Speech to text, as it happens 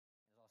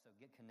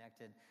get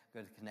connected,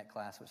 go to the Connect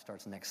class, which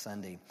starts next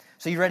Sunday.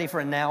 So you ready for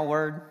a now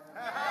word?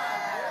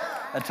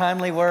 A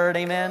timely word,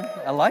 amen?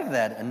 I like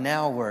that, a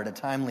now word, a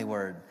timely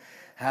word.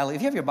 Hallelujah.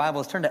 If you have your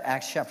Bibles, turn to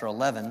Acts chapter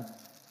 11.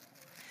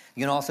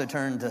 You can also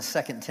turn to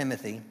 2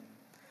 Timothy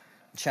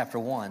chapter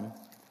 1.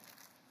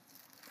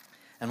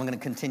 And we're going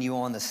to continue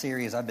on the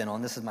series I've been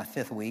on. This is my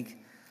 5th week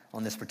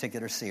on this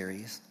particular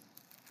series.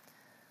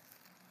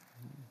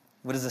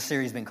 What has the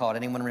series been called?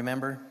 Anyone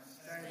remember?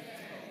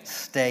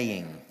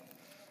 Staying.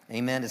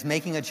 Amen. It's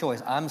making a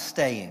choice. I'm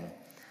staying.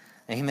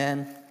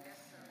 Amen.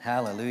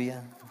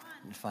 Hallelujah.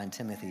 Let me find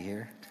Timothy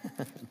here.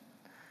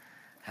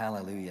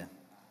 Hallelujah.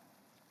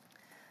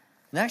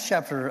 In Acts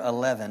chapter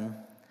 11,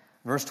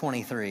 verse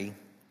 23,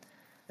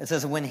 it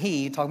says, when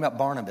he, talking about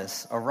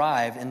Barnabas,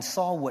 arrived and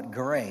saw what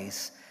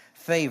grace,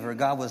 favor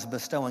God was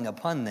bestowing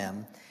upon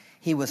them,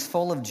 he was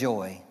full of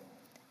joy,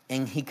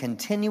 and he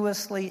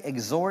continuously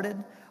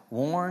exhorted,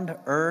 warned,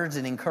 urged,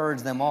 and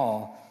encouraged them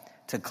all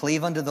to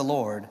cleave unto the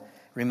Lord,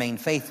 remain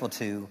faithful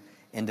to,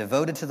 and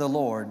devoted to the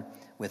Lord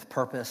with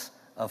purpose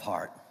of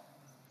heart.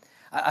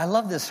 I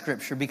love this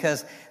scripture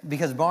because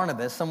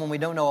Barnabas, someone we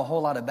don't know a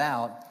whole lot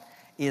about,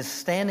 is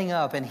standing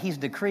up and he's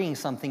decreeing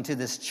something to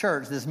this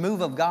church, this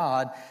move of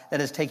God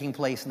that is taking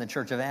place in the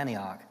church of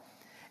Antioch.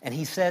 And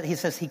he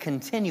says he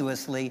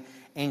continuously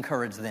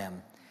encouraged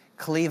them.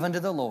 Cleave unto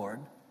the Lord,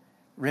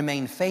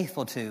 remain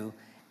faithful to,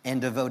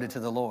 and devoted to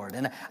the Lord.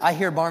 And I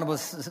hear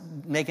Barnabas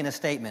making a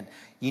statement.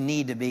 You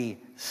need to be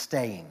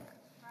staying.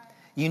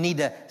 You need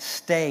to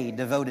stay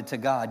devoted to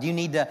God. You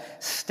need to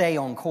stay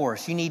on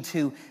course. You need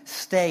to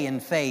stay in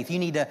faith. You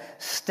need to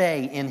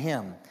stay in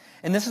Him.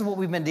 And this is what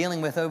we've been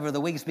dealing with over the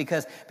weeks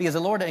because the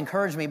Lord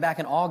encouraged me back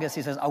in August.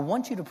 He says, I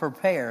want you to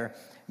prepare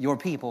your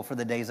people for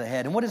the days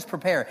ahead. And what is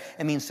prepare?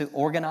 It means to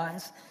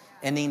organize.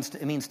 It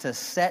means to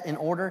set in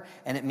order.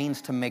 And it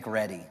means to make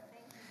ready.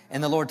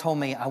 And the Lord told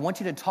me, I want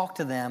you to talk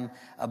to them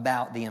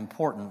about the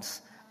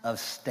importance of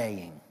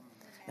staying.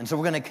 And so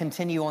we're going to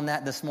continue on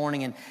that this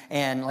morning.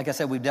 And like I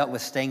said, we've dealt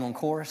with staying on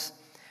course.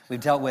 We've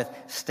dealt with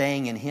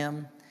staying in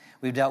Him.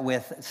 We've dealt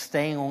with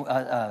staying,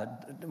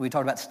 we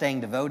talked about staying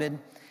devoted.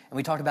 And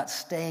we talked about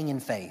staying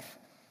in faith.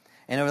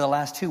 And over the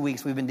last 2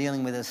 weeks, we've been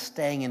dealing with this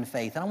staying in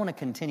faith. And I want to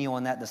continue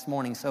on that this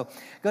morning. So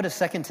go to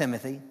 2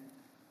 Timothy.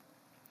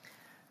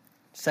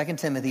 2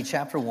 Timothy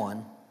chapter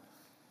 1.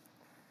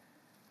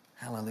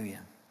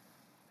 Hallelujah.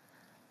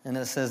 And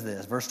it says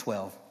this, verse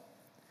 12.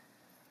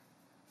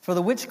 For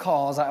the which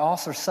cause I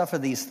also suffer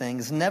these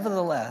things,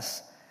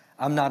 nevertheless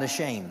I'm not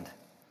ashamed.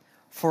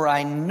 For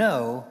I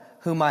know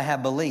whom I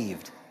have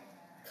believed,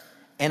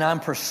 and I'm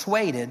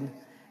persuaded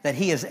that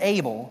He is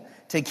able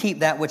to keep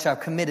that which I've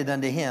committed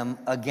unto Him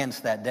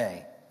against that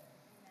day.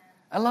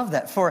 I love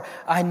that. For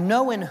I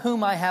know in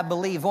whom I have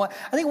believed. Well,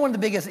 I think one of the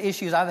biggest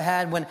issues I've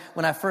had when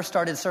I first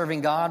started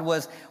serving God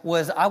was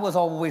I was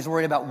always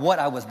worried about what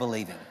I was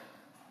believing.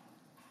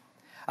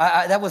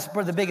 That was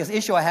the biggest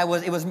issue I had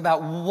was it was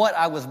about what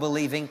I was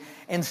believing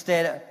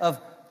instead of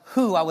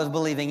who I was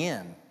believing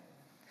in.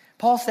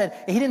 Paul said,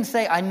 he didn't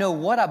say, I know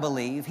what I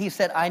believe. He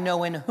said, I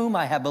know in whom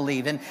I have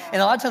believed. And a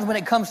lot of times when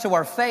it comes to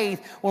our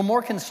faith, we're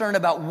more concerned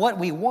about what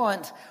we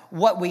want,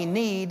 what we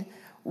need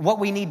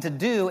to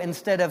do,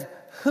 instead of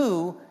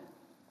who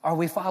are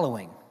we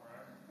following.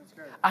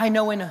 I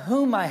know in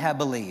whom I have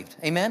believed.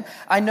 Amen?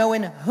 I know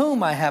in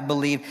whom I have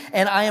believed.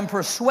 And I am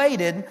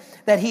persuaded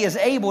that He is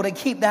able to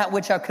keep that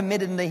which I've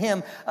committed unto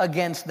Him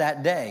against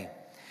that day.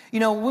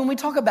 You know, when we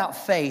talk about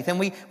faith, and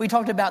we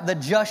talked about the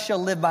just shall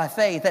live by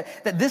faith,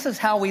 that this is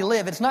how we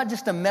live. It's not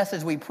just a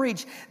message we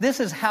preach. This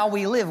is how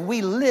we live.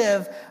 We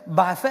live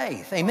by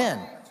faith. Amen.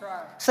 That's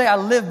right. Say, I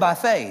live by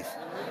faith.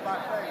 I live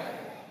by faith.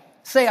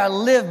 Say, I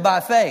live by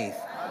faith.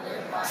 I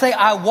live by Say,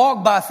 I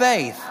walk by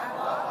faith. I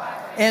walk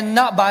by faith. And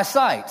not by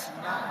sight.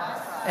 Not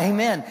by sight.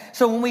 Amen.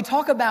 So when we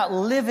talk about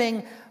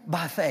living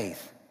by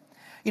faith,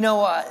 you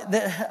know,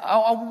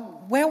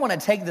 where I want to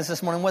take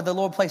this morning, what the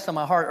Lord placed on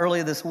my heart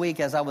earlier this week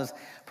as I was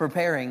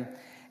preparing,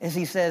 is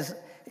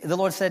the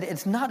Lord said,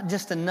 it's not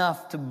just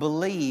enough to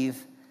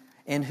believe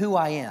in who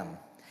I am.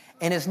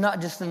 And it's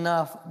not just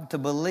enough to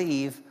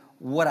believe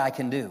what I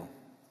can do.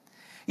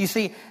 You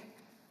see,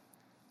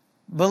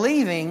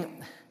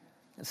 believing,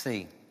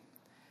 thank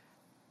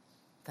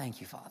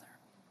you, Father.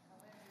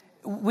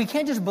 We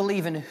can't just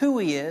believe in who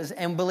He is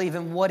and believe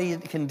in what He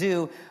can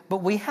do, but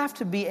we have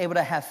to be able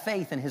to have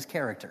faith in His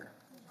character.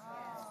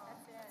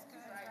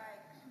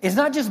 It's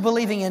not just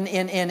believing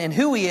in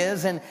who He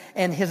is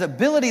and His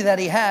ability that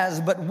He has,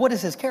 but what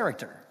is His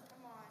character?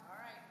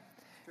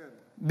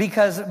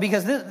 Because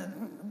this,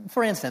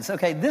 for instance,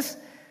 okay, this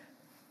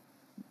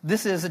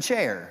is a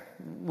chair.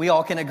 We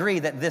all can agree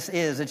that this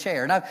is a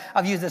chair. And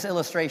I've used this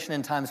illustration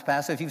in times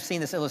past, so if you've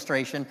seen this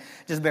illustration,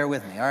 just bear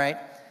with me, all right?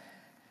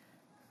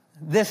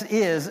 This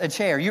is a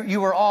chair.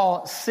 You are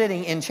all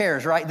sitting in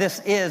chairs, right?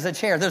 This is a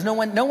chair. There's no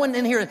one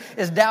in here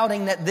is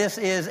doubting that this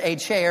is a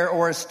chair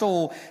or a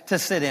stool to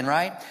sit in,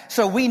 right?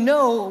 So we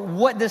know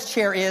what this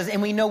chair is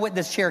and we know what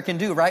this chair can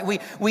do, right?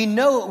 We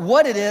know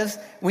what it is.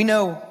 We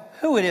know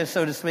who it is,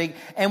 so to speak,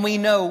 and we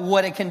know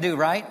what it can do,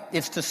 right?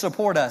 It's to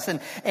support us.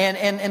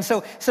 And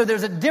so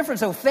there's a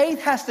difference. So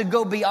faith has to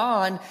go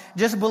beyond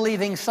just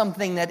believing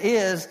something that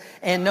is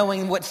and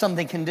knowing what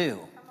something can do.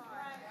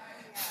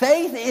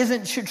 Faith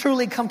isn't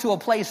truly come to a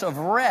place of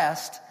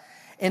rest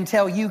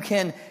until you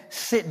can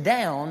sit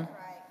down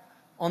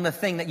on the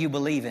thing that you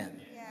believe in.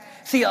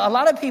 See, a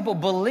lot of people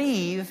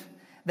believe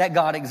that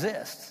God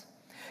exists.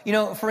 You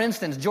know, for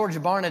instance, George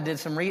Barna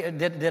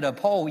did a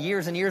poll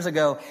years and years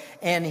ago,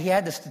 and he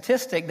had the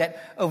statistic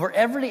that over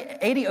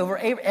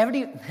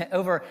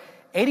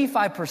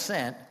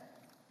 85%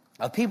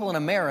 of people in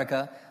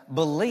America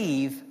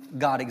believe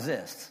God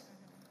exists.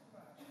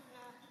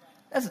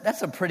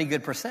 That's a pretty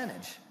good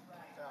percentage.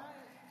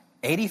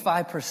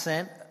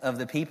 85% of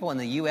the people in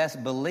the U.S.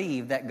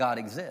 believe that God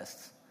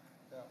exists.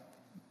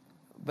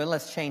 But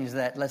let's change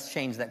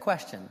that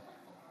question.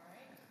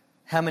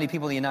 How many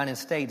people in the United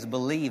States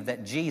believe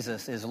that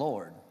Jesus is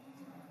Lord?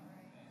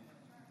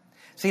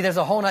 See, there's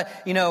a whole lot,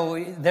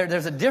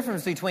 there's a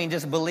difference between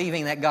just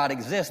believing that God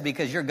exists,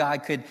 because your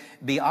God could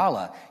be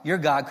Allah. Your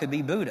God could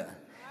be Buddha.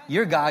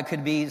 Your God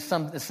could be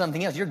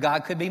something else. Your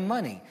God could be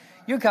money.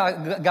 Your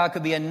God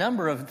could be a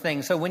number of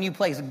things. So when you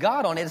place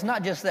God on it, it's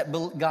not just that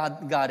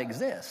God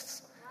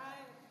exists.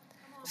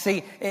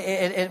 See,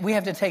 we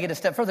have to take it a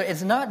step further.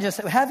 It's not just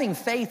having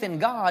faith in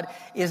God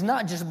is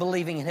not just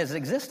believing in his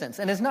existence,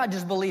 and it's not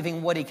just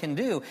believing what he can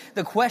do.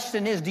 The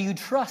question is, do you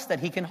trust that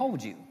he can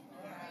hold you?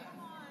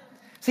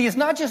 See, it's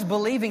not just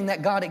believing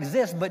that God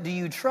exists, but do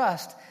you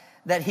trust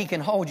that he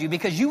can hold you?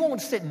 Because you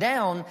won't sit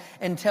down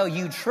until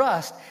you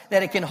trust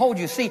that it can hold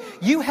you. See,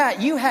 you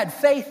had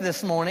faith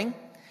this morning.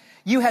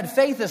 You had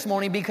faith this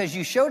morning because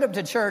you showed up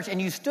to church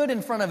and you stood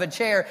in front of a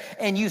chair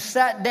and you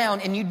sat down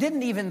and you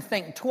didn't even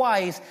think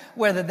twice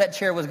whether that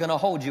chair was going to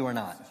hold you or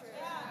not.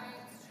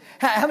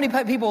 How many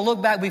people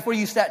look back before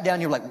you sat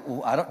down, you're like,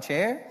 I don't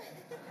chair?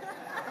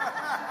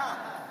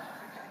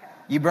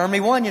 You burn me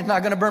once, you're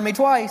not going to burn me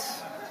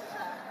twice.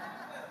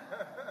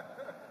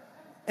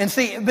 And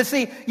see,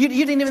 you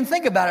didn't even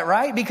think about it,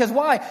 right? Because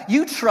why?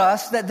 You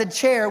trust that the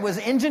chair was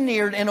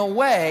engineered in a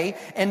way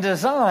and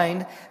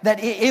designed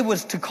that it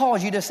was to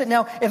cause you to sit.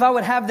 Now, if I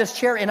would have this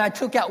chair and I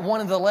took out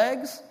one of the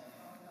legs,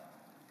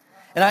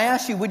 and I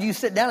asked you, would you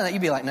sit down on that?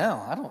 You'd be like,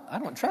 no, I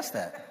don't trust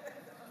that.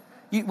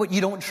 You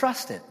don't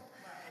trust it.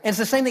 And it's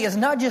the same thing. It's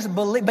not just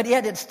believe, but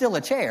yet it's still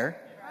a chair.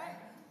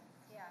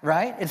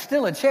 Right? It's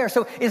still a chair.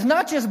 So it's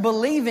not just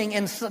believing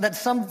that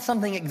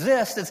something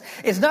exists.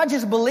 It's not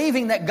just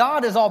believing that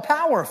God is all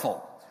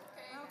powerful.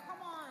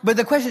 But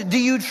the question is, do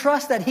you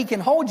trust that he can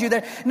hold you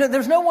there? No,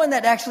 there's no one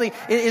that actually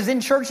is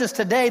in churches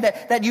today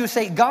that you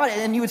say God,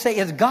 and you would say,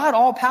 is God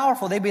all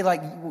powerful? They'd be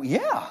like,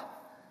 yeah.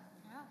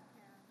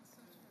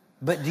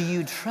 But do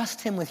you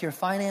trust him with your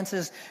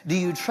finances? Do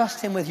you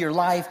trust him with your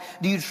life?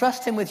 Do you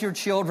trust him with your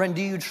children?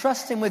 Do you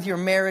trust him with your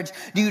marriage?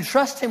 Do you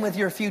trust him with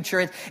your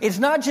future? It's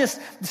not just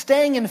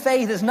staying in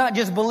faith. It's not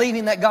just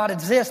believing that God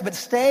exists, but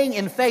staying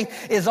in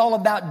faith is all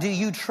about, do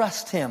you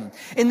trust him?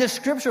 In this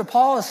scripture,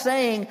 Paul is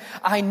saying,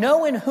 I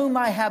know in whom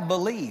I have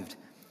believed.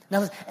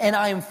 Now, and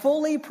I am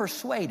fully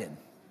persuaded.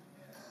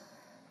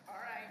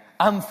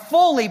 I'm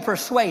fully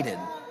persuaded.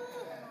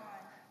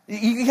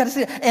 You got to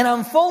see it. And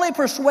I'm fully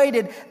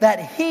persuaded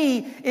that he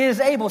is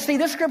able. See,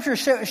 this scripture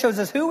shows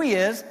us who he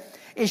is.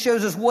 It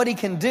shows us what he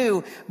can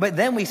do. But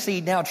then we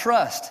see now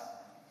trust.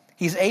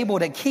 He's able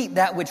to keep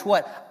that which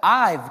what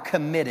I've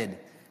committed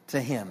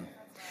to him.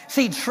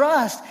 See,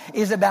 trust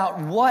is about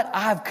what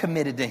I've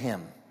committed to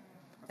him.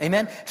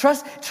 Amen.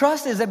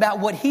 Trust is about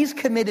what he's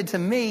committed to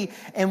me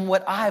and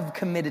what I've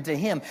committed to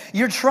him.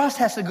 Your trust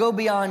has to go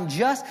beyond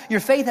your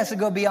faith has to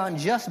go beyond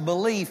just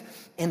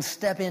belief and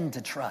step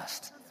into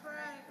trust.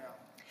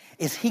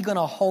 Is he going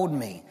to hold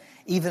me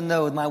even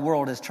though my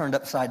world is turned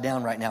upside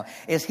down right now?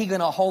 Is he going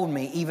to hold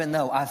me even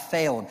though I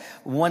failed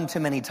one too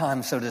many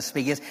times, so to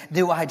speak?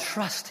 Do I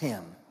trust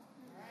him?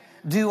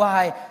 Do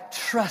I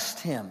trust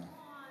him?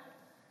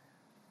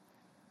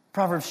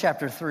 Proverbs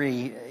chapter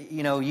 3,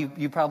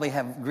 you probably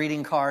have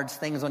greeting cards,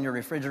 things on your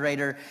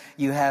refrigerator.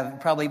 You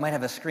might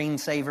have a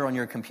screensaver on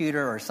your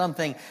computer or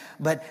something.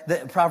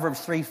 But Proverbs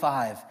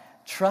 3:5,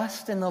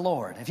 trust in the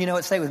Lord. If you know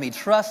it, say it with me.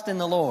 Trust in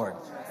the Lord.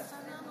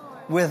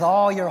 With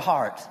all your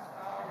heart,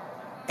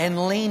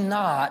 and lean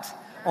not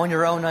on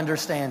your own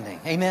understanding.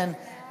 Amen.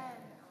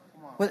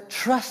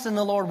 Trust in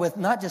the Lord with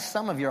not just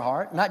some of your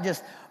heart, not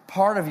just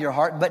part of your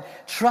heart,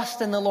 but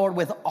trust in the Lord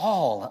with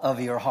all of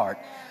your heart.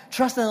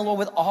 Trust in the Lord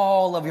with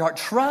all of your heart.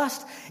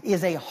 Trust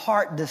is a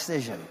heart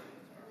decision.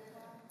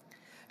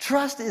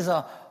 Trust is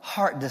a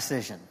heart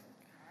decision.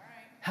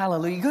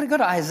 Hallelujah. Go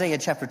to Isaiah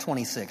chapter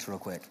 26 real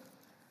quick.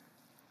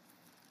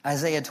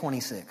 Isaiah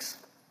 26.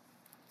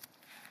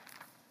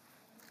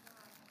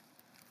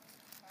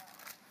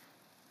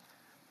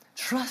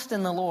 Trust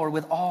in the Lord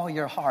with all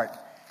your heart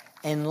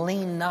and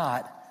lean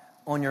not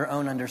on your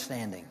own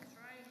understanding.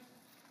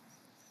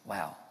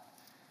 Wow.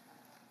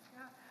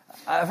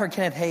 I've heard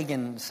Kenneth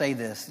Hagin say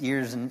this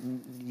years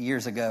and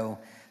years ago,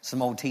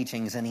 some old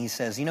teachings, and he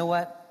says, you know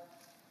what?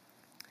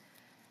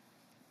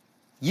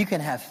 You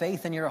can have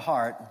faith in your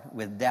heart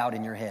with doubt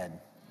in your head.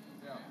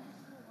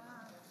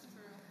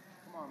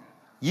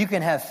 You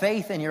can have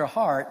faith in your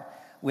heart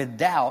with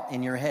doubt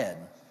in your head.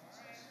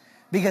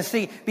 Because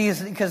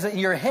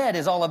your head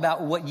is all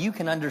about what you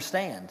can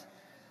understand.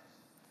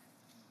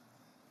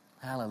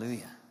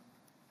 Hallelujah.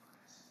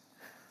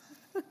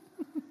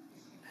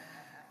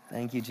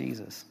 Thank you,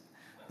 Jesus.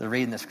 They're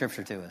reading the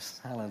scripture to us.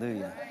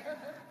 Hallelujah.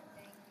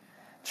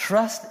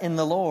 Trust in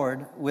the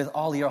Lord with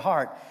all your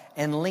heart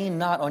and lean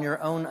not on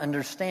your own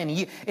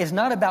understanding. It's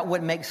not about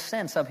what makes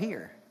sense up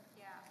here.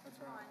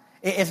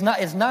 It's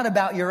not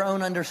about your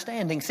own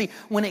understanding. See,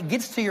 when it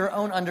gets to your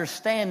own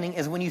understanding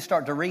is when you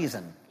start to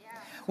reason.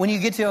 When you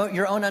get to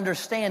your own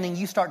understanding,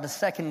 you start to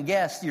second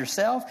guess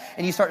yourself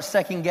and you start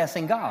second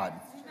guessing God.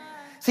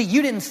 See,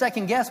 you didn't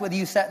second guess whether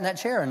you sat in that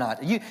chair or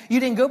not. You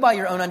didn't go by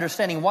your own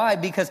understanding. Why?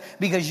 Because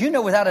you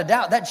know without a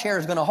doubt that chair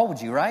is going to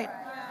hold you, right?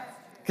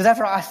 Because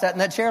after I sat in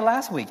that chair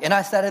last week and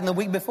I sat in the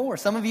week before.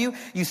 Some of you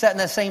sat in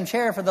that same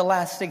chair for the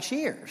last 6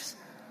 years.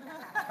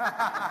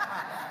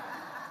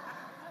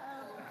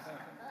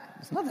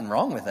 There's nothing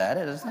wrong with that.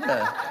 It's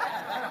not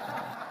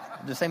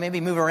just say maybe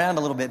move around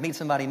a little bit, meet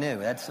somebody new.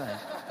 That's.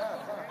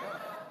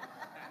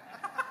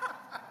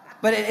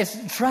 But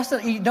it's trust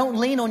that you don't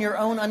lean on your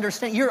own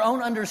understanding. Your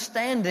own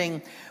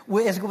understanding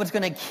is what's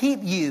going to keep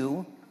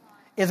you.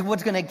 Is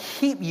what's going to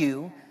keep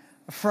you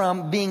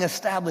from being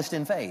established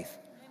in faith.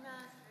 Amen.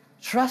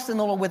 Trust in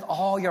the Lord with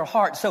all your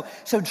heart. So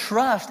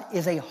trust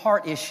is a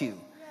heart issue.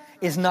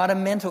 Is not a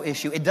mental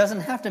issue. It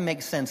doesn't have to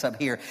make sense up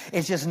here.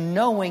 It's just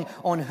knowing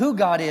on who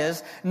God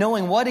is,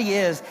 knowing what He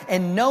is,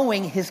 and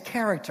knowing His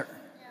character.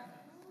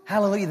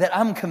 Hallelujah, that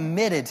I'm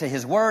committed to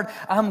His word.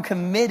 I'm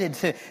committed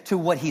to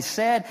what He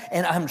said,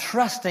 and I'm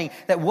trusting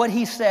that what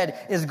He said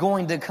is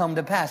going to come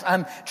to pass.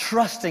 I'm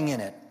trusting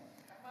in it.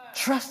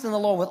 Trust in the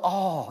Lord with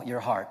all your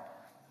heart.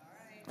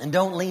 And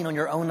don't lean on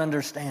your own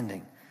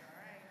understanding.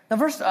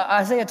 Now,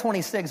 Isaiah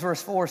 26,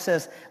 verse 4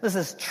 says, this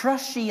is,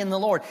 trust ye in the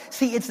Lord.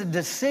 See, it's a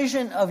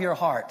decision of your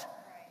heart.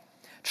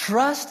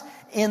 Trust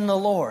in the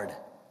Lord.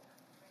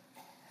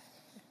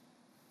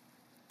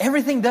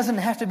 Everything doesn't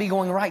have to be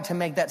going right to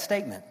make that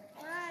statement.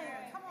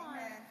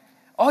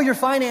 All your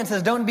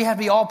finances don't have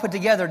to be all put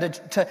together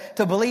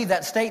to believe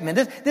that statement.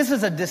 This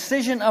is a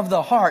decision of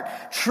the heart.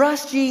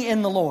 Trust ye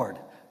in the Lord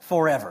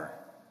forever.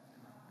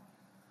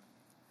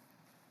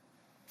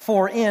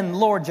 For in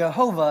Lord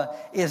Jehovah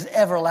is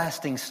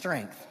everlasting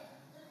strength.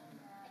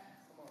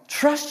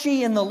 Trust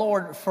ye in the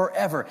Lord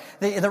forever.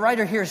 The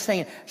writer here is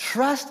saying,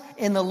 trust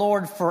in the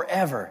Lord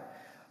forever.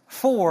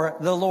 For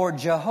the Lord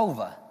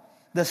Jehovah,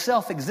 the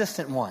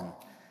self-existent one,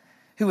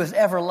 who is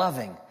ever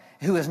loving,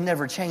 who is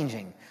never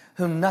changing,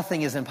 whom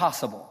nothing is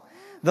impossible.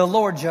 The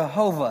Lord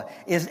Jehovah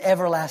is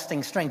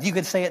everlasting strength. You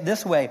could say it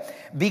this way: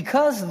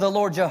 because the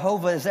Lord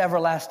Jehovah is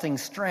everlasting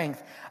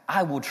strength,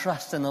 I will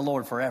trust in the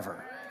Lord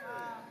forever.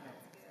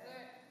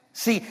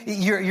 See,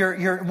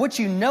 what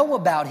you know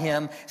about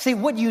Him,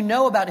 what you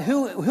know about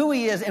who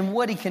He is and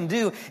what He can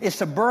do is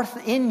to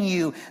birth in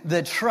you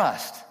the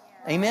trust.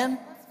 Amen?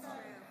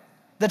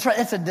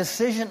 It's a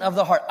decision of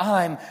the heart.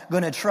 I'm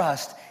going to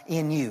trust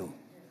in you.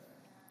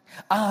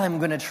 I'm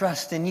going to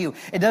trust in you.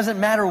 It doesn't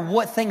matter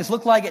what things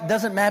look like. It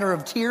doesn't matter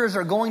if tears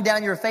are going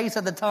down your face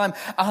at the time.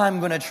 I'm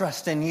going to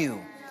trust in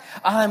you.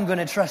 I'm going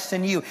to trust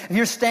in you. If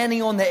you're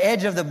standing on the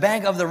edge of the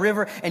bank of the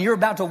river and you're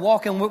about to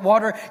walk in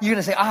water, you're going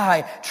to say,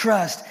 I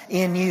trust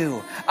in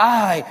you.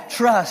 I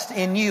trust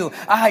in you.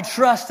 I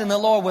trust in the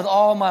Lord with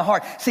all my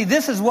heart. See,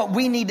 this is what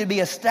we need to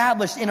be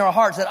established in our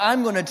hearts, that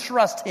I'm going to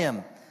trust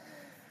Him.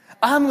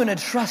 I'm going to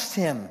trust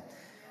Him.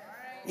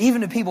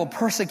 Even if people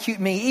persecute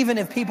me, even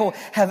if people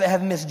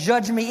have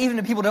misjudged me, even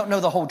if people don't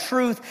know the whole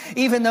truth,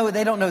 even though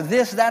they don't know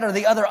this, that, or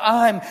the other,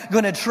 I'm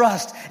going to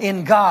trust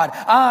in God.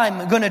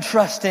 I'm going to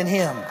trust in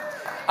Him.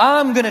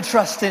 I'm going to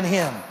trust in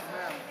Him.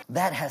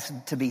 That has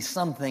to be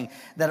something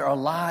that our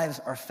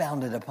lives are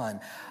founded upon.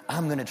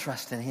 I'm going to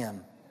trust in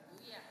Him.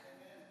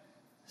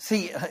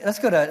 See, let's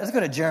go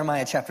to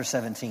Jeremiah chapter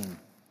 17.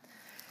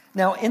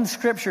 Now, in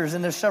scriptures,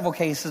 and there's several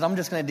cases, I'm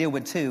just going to deal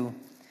with two,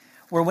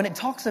 where when it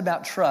talks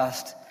about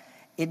trust,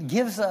 it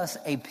gives us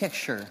a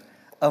picture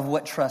of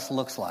what trust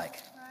looks like.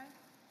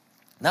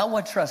 Not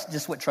what trust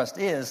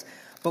is,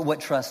 but what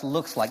trust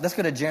looks like. Let's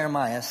go to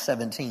Jeremiah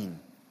 17.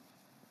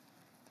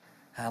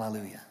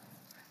 Hallelujah.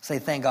 Say,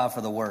 thank God for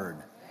the word.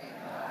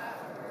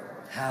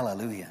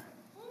 Hallelujah.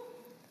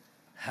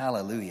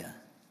 Hallelujah.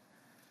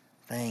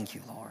 Thank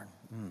you, Lord.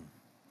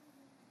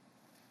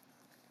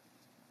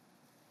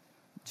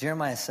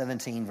 Jeremiah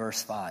 17,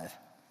 verse 5.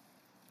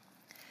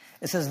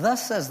 It says,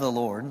 thus says the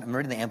Lord, I'm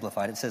reading the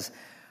Amplified, it says,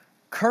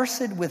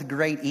 cursed with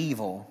great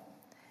evil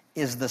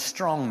is the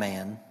strong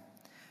man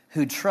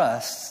who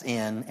trusts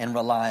in and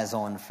relies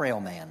on frail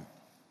man,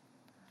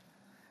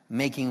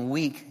 making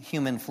weak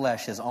human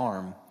flesh his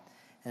arm,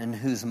 and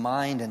whose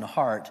mind and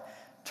heart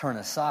turn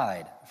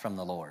aside from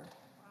the Lord.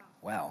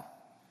 Wow.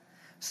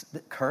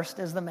 Cursed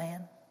is the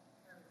man?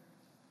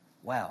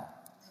 Wow.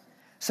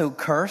 So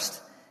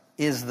cursed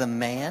is the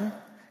man?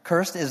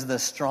 Cursed is the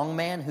strong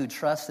man who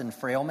trusts in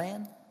frail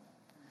man?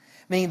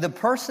 Meaning the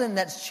person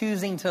that's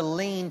choosing to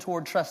lean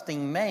toward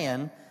trusting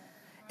man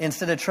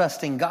instead of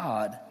trusting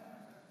God.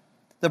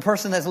 The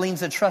person that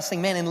leans to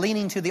trusting man and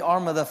leaning to the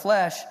arm of the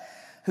flesh,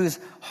 whose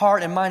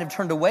heart and mind have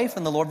turned away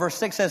from the Lord. Verse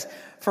 6 says,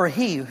 for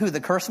he, who,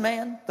 the cursed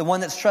man, the one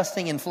that's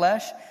trusting in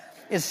flesh,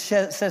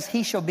 says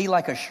he shall be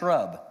like a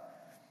shrub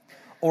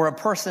or a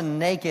person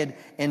naked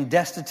and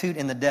destitute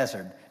in the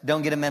desert.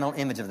 Don't get a mental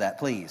image of that,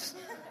 please.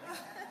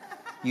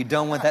 You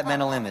don't want that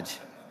mental image.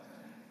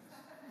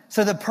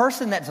 So the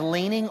person that's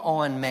leaning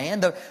on man,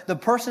 the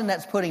person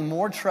that's putting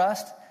more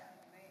trust,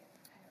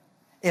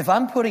 if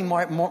I'm putting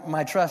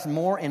my trust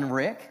more in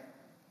Rick,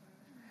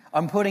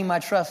 I'm putting my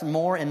trust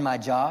more in my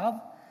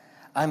job,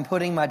 I'm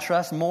putting my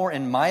trust more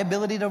in my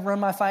ability to run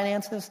my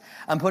finances,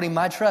 I'm putting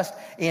my trust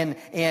in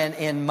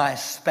my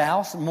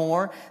spouse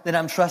more than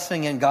I'm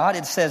trusting in God,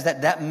 it says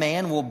that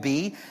man will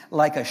be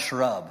like a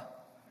shrub,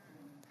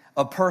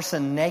 a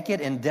person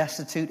naked and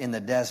destitute in the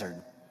desert.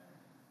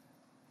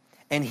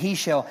 And he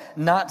shall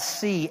not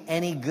see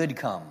any good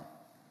come.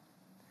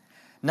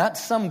 Not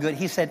some good,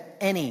 he said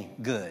any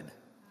good.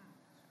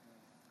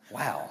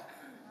 Wow,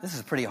 this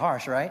is pretty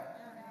harsh, right?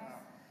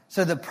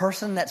 So the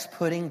person that's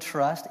putting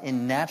trust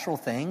in natural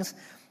things,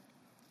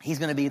 he's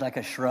going to be like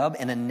a shrub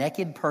and a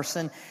naked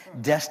person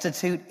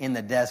destitute in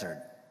the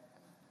desert.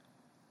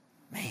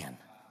 Man.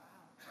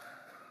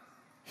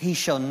 He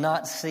shall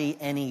not see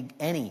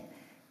any,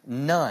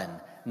 none,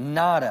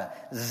 nada,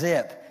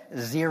 zip,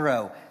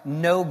 zero,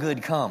 no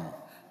good come.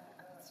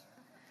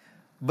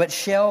 But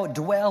shall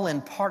dwell in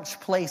parched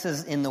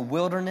places in the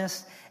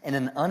wilderness and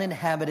an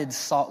uninhabited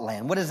salt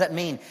land. What does that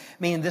mean?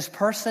 Meaning this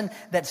person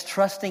that's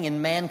trusting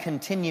in man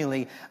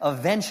continually,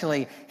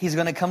 eventually he's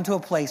going to come to a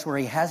place where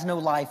he has no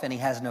life and he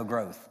has no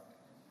growth.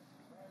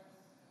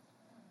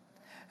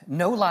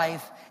 No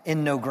life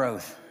and no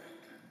growth.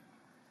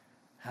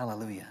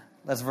 Hallelujah.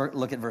 Let's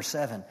look at verse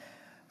 7.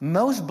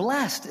 Most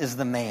blessed is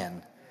the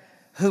man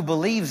who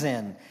believes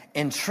in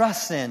and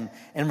trusts in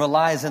and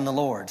relies in the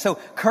Lord. So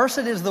cursed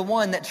is the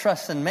one that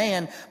trusts in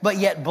man, but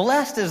yet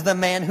blessed is the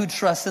man who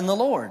trusts in the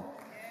Lord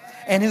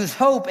and whose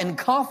hope and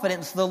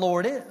confidence the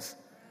Lord is.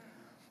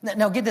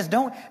 Now get this,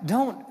 don't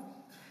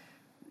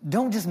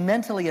just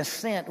mentally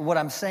assent what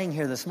I'm saying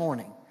here this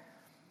morning.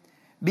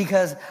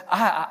 Because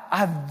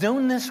I've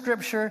known this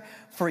scripture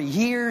for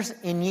years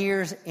and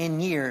years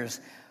and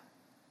years,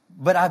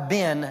 but I've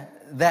been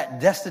that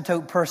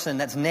destitute person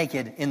that's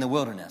naked in the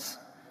wilderness.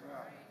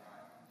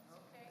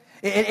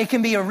 It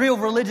can be a real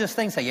religious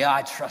thing. Say, yeah,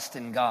 I trust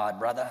in God,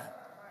 brother.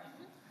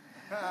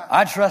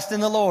 I trust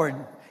in the Lord.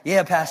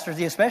 Yeah, pastor,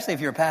 especially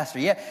if you're a pastor.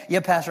 Yeah,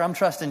 pastor, I'm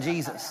trusting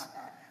Jesus.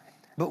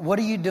 But what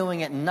are you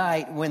doing at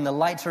night when the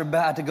lights are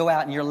about to go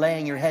out and you're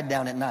laying your head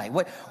down at night?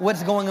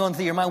 What's going on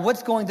through your mind?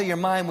 What's going through your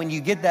mind when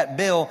you get that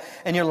bill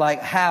and you're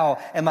like, how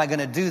am I going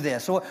to do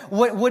this? What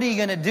are you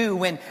going to do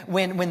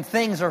when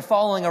things are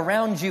falling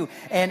around you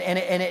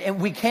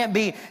and we can't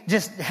be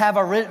just have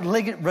a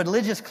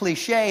religious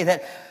cliche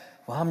that,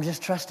 well, I'm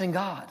just trusting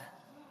God.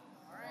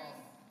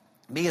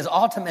 Because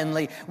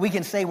ultimately, we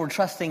can say we're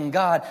trusting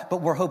God,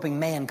 but we're hoping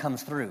man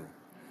comes through.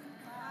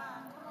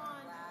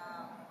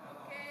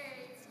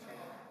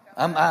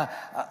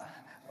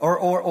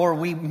 Or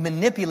we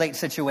manipulate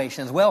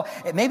situations. Well,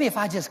 maybe if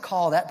I just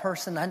call that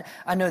person,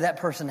 I know that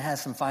person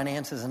has some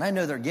finances, and I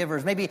know they're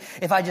givers. Maybe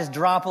if I just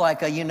drop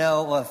like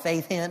a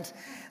faith hint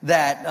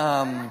that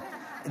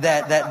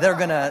they're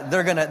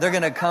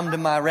gonna come to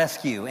my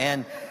rescue,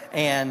 and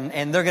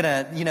they're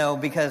gonna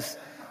because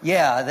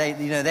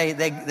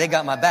they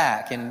got my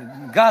back,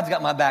 and God's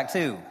got my back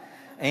too.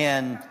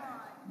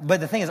 But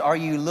the thing is, are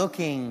you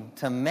looking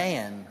to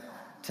man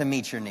to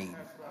meet your need?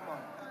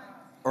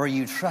 Or are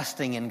you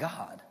trusting in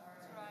God?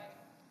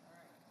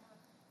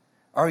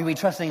 Are we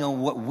trusting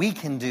on what we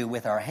can do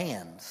with our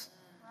hands?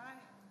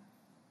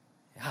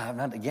 I'm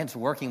not against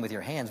working with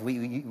your hands. We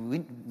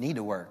need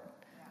to work.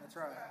 That's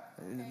right.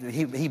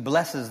 He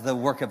blesses the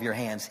work of your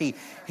hands.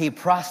 He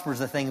prospers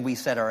the thing we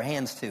set our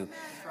hands to.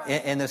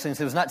 And those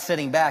things, it was not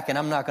sitting back and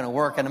I'm not going to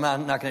work and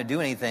I'm not going to do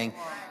anything.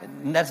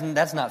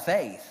 That's not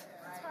faith.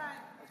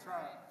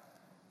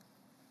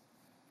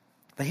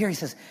 But here he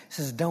says,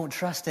 don't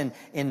trust in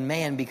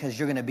man because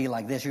you're going to be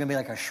like this. You're going to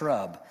be like a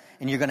shrub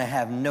and you're going to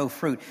have no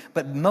fruit.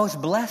 But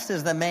most blessed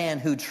is the man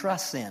who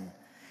trusts in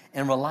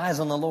and relies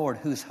on the Lord,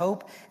 whose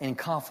hope and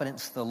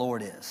confidence the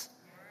Lord is.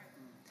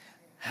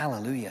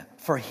 Hallelujah.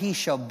 For he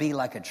shall be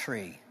like a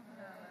tree.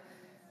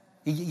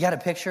 You got a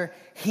picture?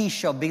 He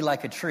shall be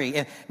like a tree.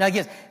 Now, I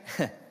guess,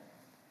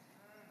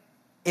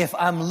 if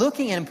I'm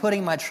looking and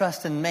putting my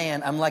trust in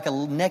man, I'm like a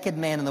naked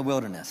man in the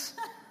wilderness.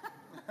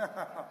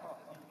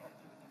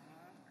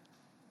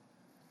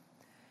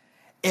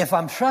 If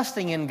I'm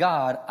trusting in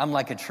God, I'm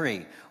like a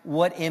tree.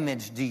 What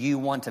image do you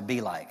want to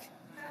be like?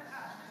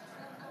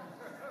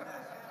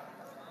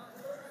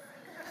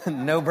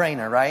 No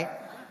brainer, right?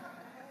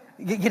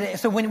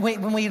 So when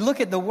we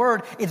look at the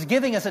word, it's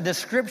giving us a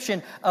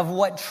description of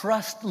what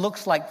trust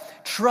looks like.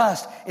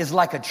 Trust is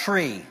like a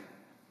tree.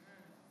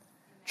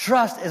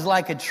 Trust is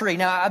like a tree.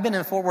 Now, I've been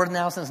in Fort Worth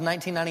now since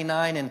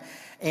 1999,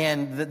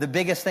 and the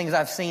biggest things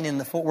I've seen in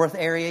the Fort Worth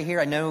area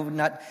here, I know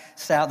not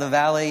south the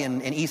valley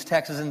and East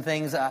Texas and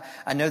things,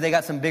 I know they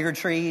got some bigger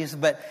trees,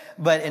 but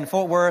in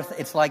Fort Worth,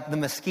 it's like the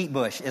mesquite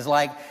bush is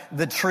like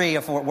the tree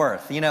of Fort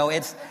Worth.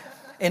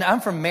 And I'm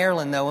from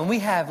Maryland, though, and we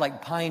have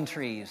like pine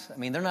trees. I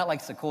mean, they're not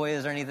like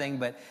sequoias or anything,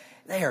 but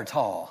they are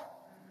tall.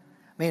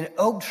 I mean,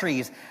 oak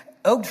trees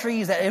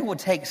that it will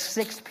take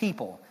six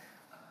people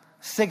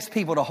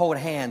to hold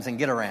hands and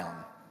get around.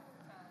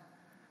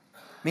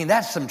 I mean,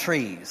 that's some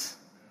trees.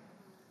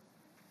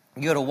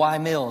 You go to Y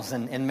Mills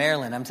in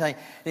Maryland, I'm telling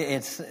you,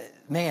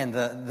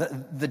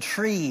 the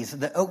trees,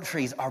 the oak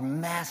trees are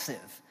massive.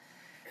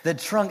 The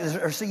trunk,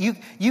 so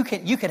you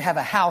could have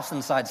a house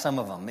inside some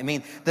of them. I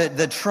mean,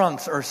 the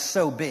trunks are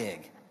so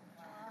big.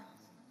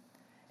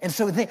 And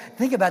so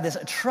think about this.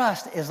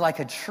 Trust is like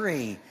a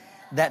tree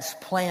that's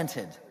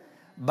planted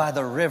by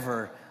the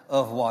river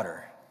of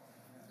water.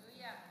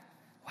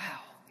 Wow.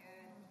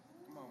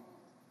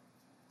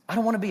 I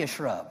don't want to be a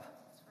shrub.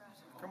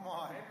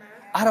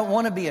 I don't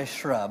want to be a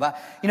shrub.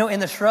 In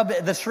the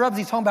shrubs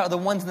he's talking about are the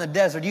ones in the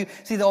desert. You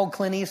see the old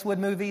Clint Eastwood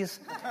movies?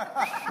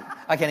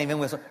 I can't even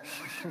whistle.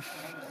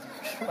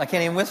 I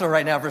can't even whistle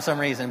right now for some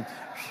reason.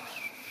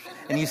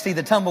 And you see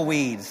the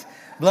tumbleweeds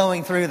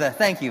blowing through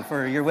thank you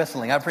for your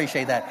whistling. I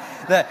appreciate that.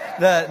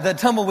 The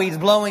tumbleweeds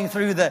blowing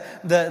through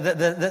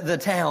the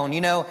town.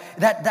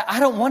 That I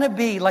don't want to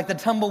be like the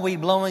tumbleweed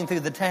blowing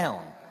through the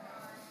town.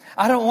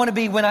 I don't want to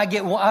be when I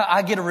get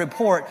a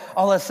report,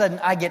 all of a sudden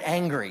I get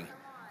angry.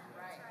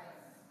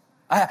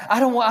 I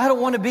don't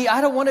want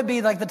to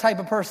be like the type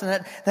of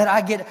person that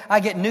I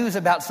get news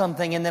about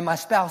something and then my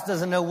spouse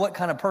doesn't know what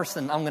kind of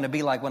person I'm going to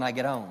be like when I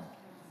get home.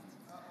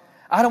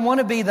 I don't want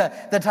to be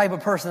the type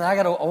of person that I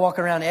got to walk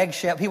around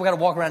eggshells. People got to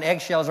walk around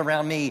eggshells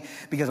around me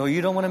because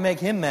you don't want to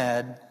make him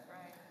mad. Right.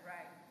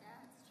 Yeah,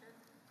 that's true.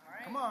 All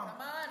right. Come on.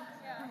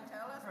 Yeah,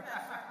 tell us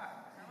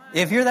that.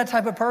 If you're that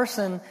type of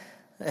person,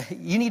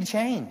 you need to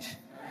change. There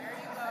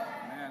you go.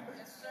 Amen.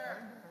 Yes, sir.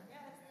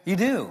 You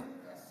do.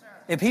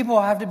 If people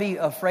have to be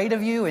afraid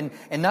of you and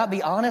not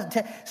be honest.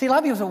 See, a lot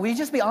of people say, will you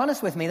just be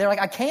honest with me? They're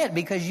like, I can't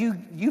because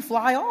you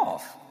fly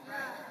off.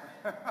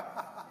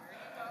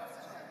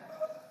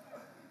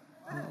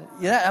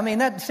 Yeah, I mean,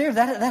 that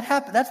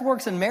happens. That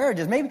works in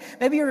marriages.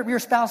 Maybe your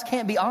spouse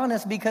can't be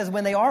honest because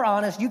when they are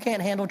honest, you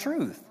can't handle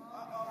truth.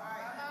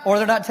 Or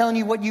they're not telling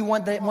you what you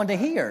want to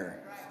hear.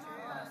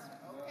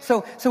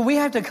 So we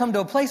have to come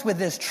to a place with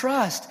this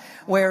trust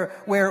where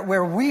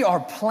we are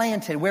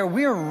planted, where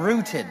we're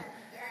rooted.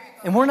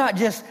 And we're not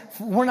just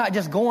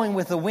going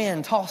with the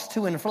wind, tossed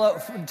to and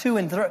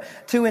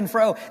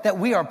fro, that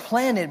we are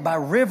planted by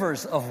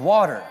rivers of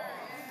water.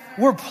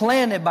 We're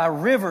planted by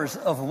rivers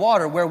of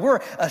water where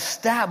we're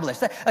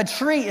established. A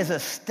tree is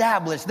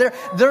established.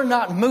 They're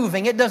not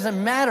moving. It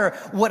doesn't matter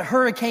what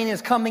hurricane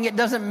is coming. It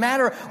doesn't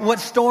matter what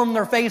storm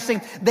they're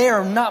facing. They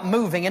are not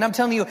moving. And I'm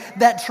telling you,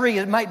 that tree,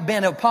 it might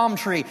bend, a palm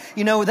tree.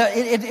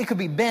 It could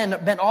be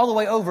bent all the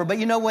way over. But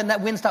when that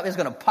wind stops, it's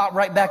going to pop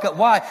right back up.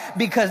 Why?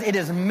 Because it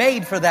is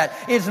made for that.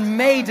 It's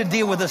made to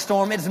deal with a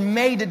storm. It's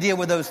made to deal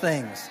with those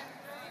things.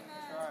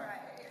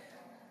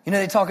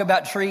 They talk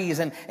about trees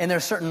and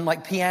there's certain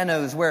like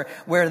pianos where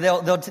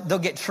they'll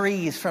get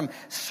trees from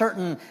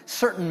certain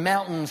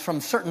mountains,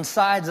 from certain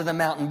sides of the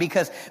mountain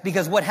because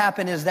what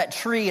happened is that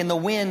tree and the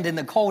wind and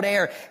the cold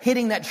air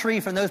hitting that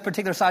tree from those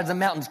particular sides of the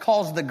mountains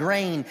caused the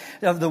grain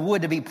of the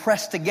wood to be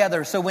pressed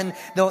together. So when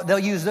they'll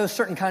use those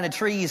certain kind of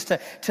trees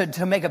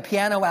to make a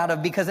piano out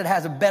of because it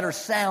has a better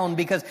sound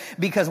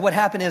because what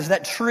happened is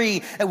that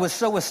tree, it was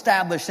so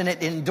established and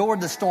it endured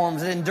the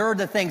storms, it endured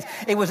the things,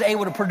 it was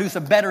able to produce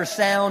a better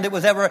sound, it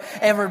was ever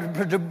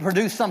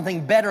produce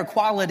something better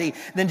quality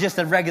than just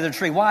a regular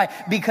tree. Why?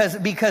 Because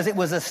it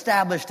was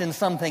established in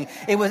something.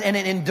 It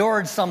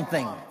endured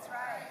something.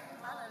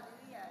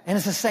 And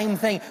it's the same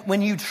thing.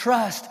 When you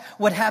trust,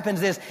 what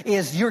happens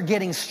is you're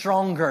getting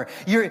stronger.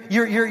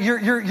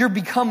 You're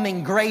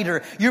becoming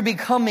greater. You're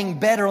becoming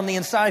better on the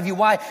inside of you.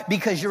 Why?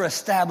 Because you're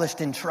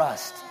established in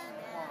trust.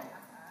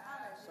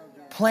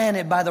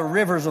 Planted by the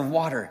rivers of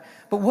water.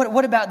 But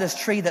what about this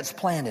tree that's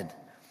planted?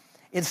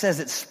 It says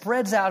it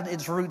spreads out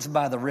its roots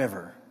by the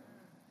river.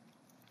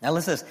 Now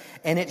listen to this.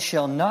 And it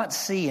shall not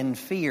see and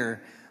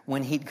fear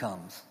when heat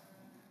comes.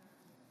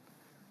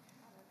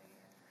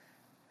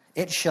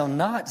 It shall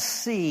not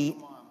see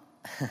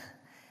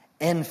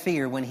and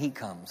fear when heat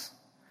comes.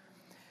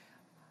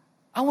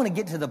 I want to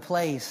get to the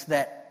place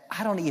that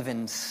I don't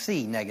even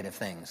see negative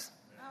things.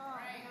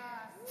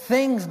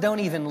 Things don't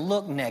even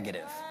look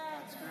negative.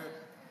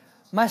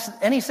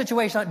 Any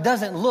situation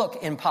doesn't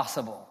look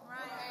impossible.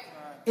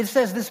 It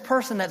says this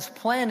person that's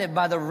planted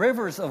by the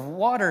rivers of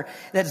water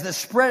that's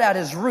spread out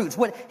his roots.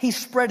 What he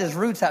spread his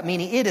roots out,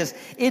 meaning it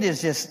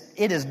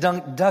is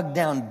dug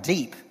down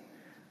deep.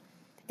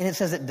 And it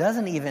says it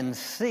doesn't even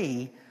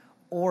see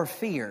or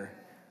fear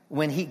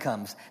when heat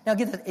comes. Now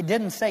get this, it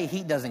didn't say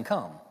heat doesn't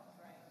come.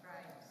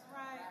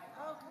 Right.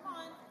 Oh, come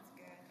on.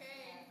 That's good.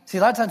 See,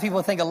 a lot of times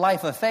people think a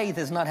life of faith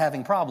is not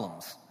having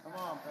problems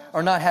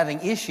or not having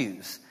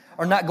issues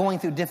or not going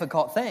through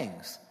difficult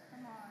things.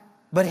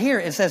 But here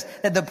it says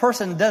that the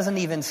person doesn't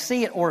even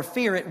see it or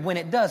fear it when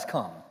it does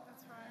come.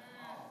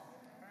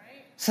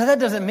 So that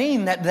doesn't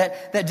mean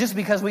that just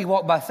because we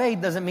walk by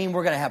faith doesn't mean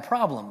we're going to have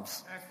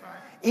problems.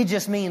 It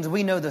just means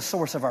we know the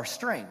source of our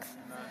strength.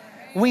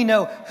 We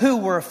know who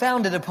we're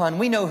founded upon.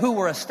 We know who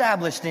we're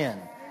established in.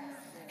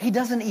 He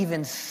doesn't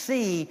even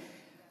see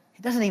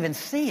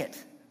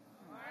it.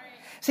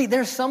 See,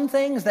 there's some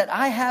things that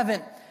I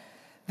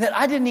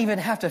didn't even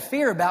have to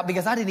fear about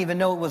because I didn't even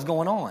know what was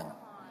going on.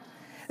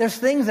 There's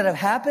things that have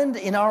happened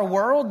in our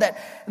world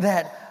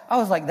that I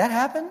was like, that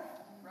happened?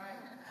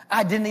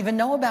 I didn't even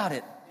know about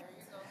it.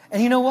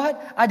 And you know what?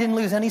 I didn't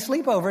lose any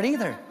sleep over it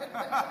either.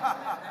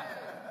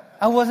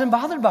 I wasn't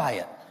bothered by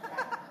it.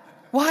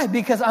 Why?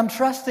 Because I'm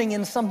trusting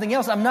in something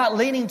else. I'm not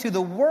leaning to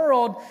the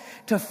world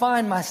to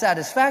find my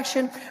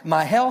satisfaction,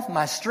 my health,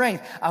 my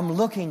strength. I'm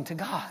looking to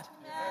God.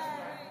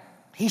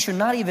 He should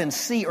not even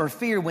see or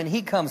fear when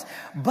he comes,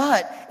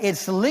 but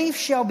its leaf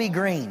shall be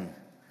green.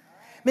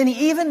 Meaning,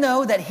 even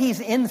though that he's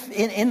in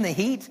the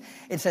heat,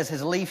 it says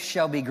his leaf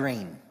shall be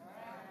green.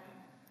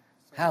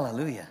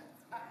 Hallelujah.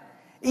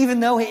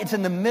 Even though it's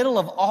in the middle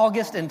of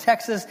August in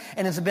Texas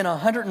and it's been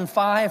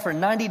 105 for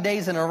 90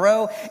 days in a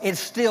row, it's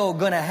still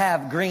going to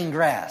have green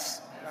grass.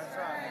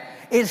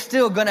 It's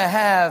still going to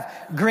have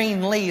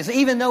green leaves.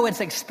 Even though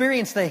it's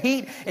experienced the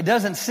heat, it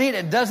doesn't see it,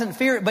 it doesn't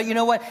fear it, but you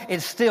know what?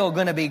 It's still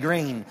going to be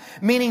green.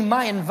 Meaning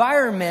my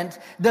environment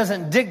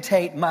doesn't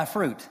dictate my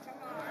fruit.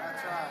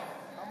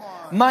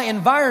 My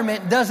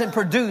environment doesn't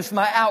produce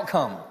my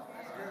outcome.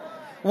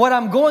 What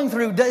I'm going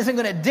through isn't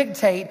going to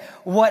dictate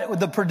what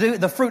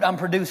the fruit I'm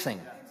producing.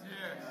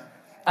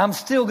 I'm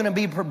still going to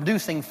be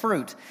producing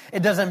fruit.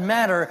 It doesn't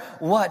matter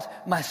what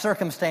my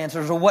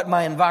circumstances or what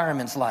my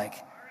environment's like.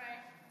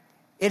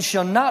 It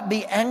shall not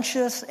be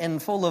anxious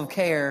and full of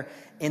care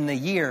in the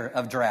year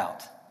of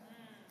drought.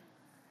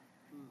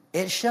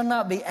 It shall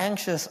not be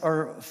anxious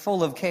or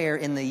full of care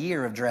in the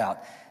year of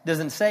drought.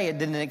 Doesn't say it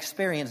didn't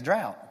experience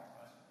drought.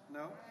 No.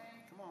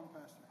 Come on,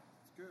 Pastor.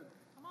 It's good.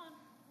 Come on.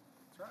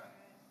 That's right.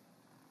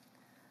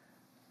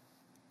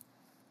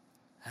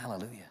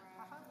 Hallelujah.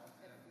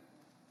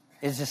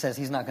 It just says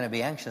he's not going to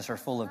be anxious or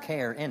full of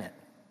care in it.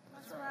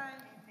 That's right.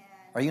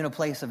 Are you in a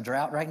place of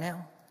drought right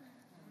now?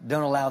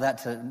 Don't allow that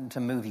to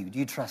move you.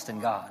 You trust in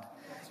God.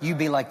 You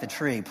be like the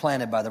tree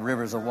planted by the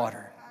rivers of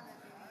water.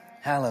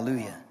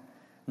 Hallelujah.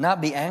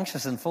 Not be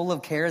anxious and full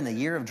of care in the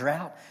year of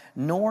drought,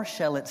 nor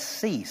shall it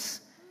cease.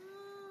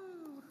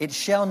 It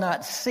shall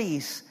not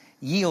cease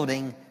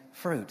yielding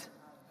fruit.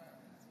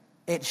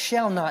 It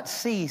shall not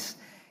cease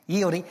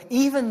yielding,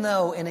 even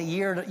though in a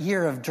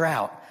year of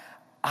drought,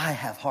 I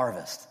have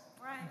harvest.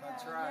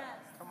 That's right.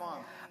 Come on.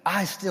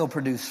 I still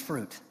produce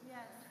fruit.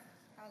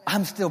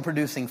 I'm still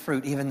producing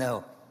fruit, even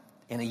though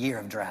in a year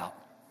of drought.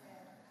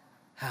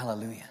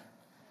 Hallelujah.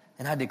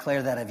 And I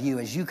declare that of you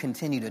as you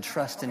continue to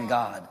trust in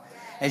God.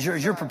 As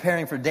you're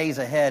preparing for days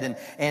ahead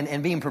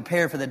and being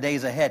prepared for the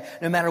days ahead,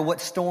 no matter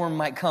what storm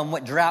might come,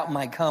 what drought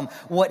might come,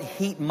 what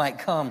heat might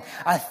come,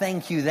 I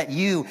thank you that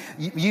you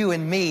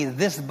and me,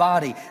 this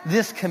body,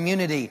 this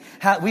community,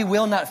 we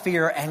will not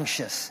fear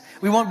anxious.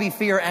 We won't be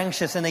fear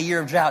anxious in a year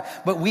of drought,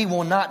 but we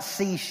will not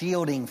cease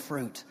yielding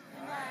fruit.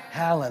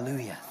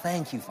 Hallelujah.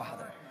 Thank you,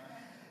 Father.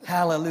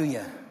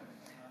 Hallelujah.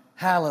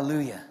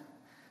 Hallelujah.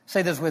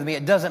 Say this with me.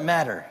 It doesn't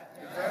matter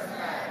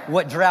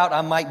what drought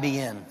I might be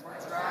in.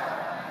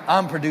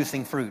 I'm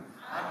producing fruit.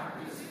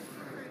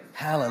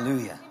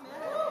 Hallelujah.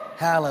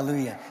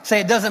 Hallelujah.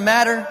 Say it doesn't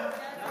matter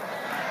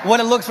what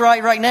it looks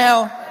like right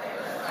now.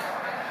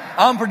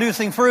 I'm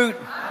producing fruit.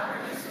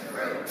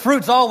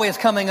 Fruit's always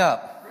coming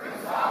up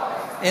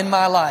in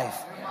my life.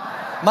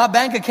 My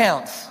bank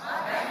accounts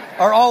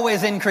are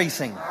always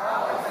increasing.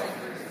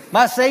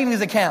 My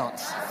savings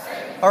accounts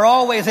are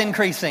always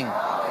increasing.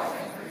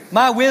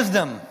 My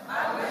wisdom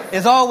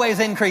is always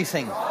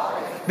increasing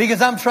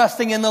because I'm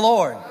trusting in the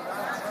Lord.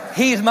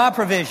 He's my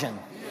provision.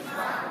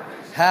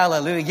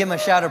 Hallelujah. Give him a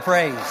shout of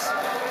praise.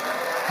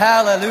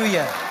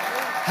 Hallelujah.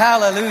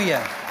 Hallelujah.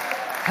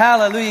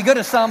 Hallelujah. Go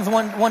to Psalms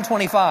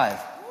 125.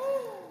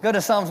 Go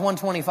to Psalms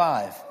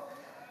 125.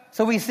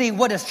 So we see,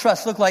 what does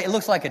trust look like? It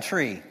looks like a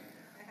tree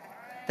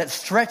that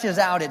stretches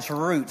out its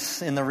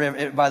roots in the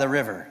river, by the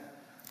river.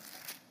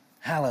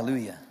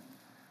 Hallelujah.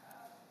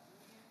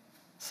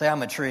 Say,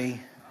 I'm a tree.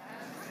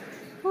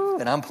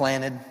 And I'm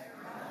planted.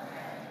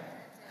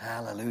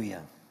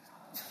 Hallelujah.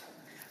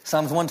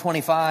 Psalms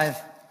 125.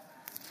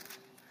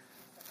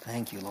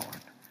 Thank you, Lord.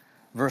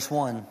 Verse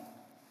 1.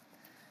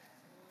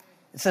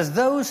 It says,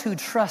 those who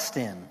trust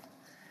in,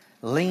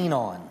 lean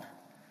on.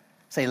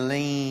 Say,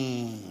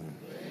 lean.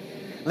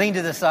 Lean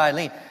to the side.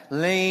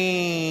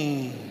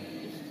 Lean.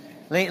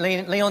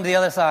 Lean on the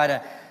other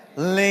side.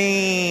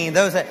 Lean.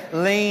 Those that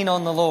lean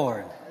on the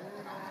Lord.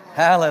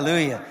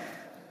 Hallelujah.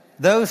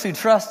 Those who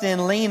trust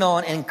in, lean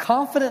on, and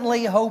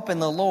confidently hope in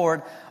the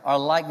Lord are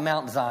like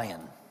Mount Zion.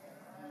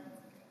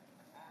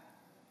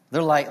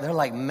 They're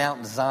like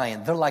Mount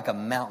Zion. They're like a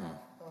mountain.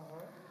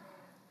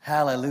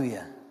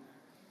 Hallelujah.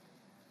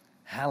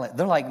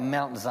 They're like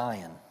Mount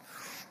Zion.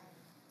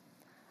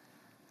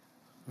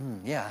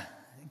 Yeah.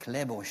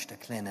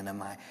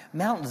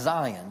 Mount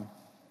Zion,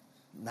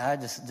 I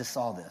just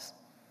saw this.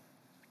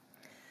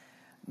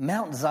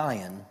 Mount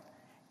Zion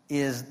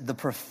is the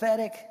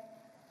prophetic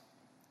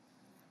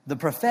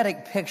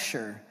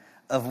picture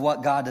of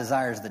what God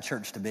desires the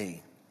church to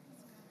be.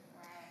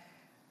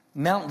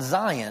 Mount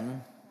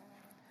Zion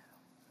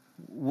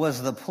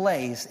was the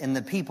place and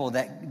the people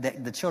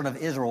that the children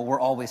of Israel were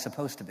always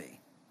supposed to be.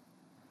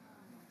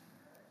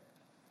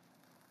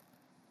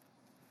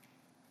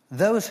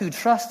 Those who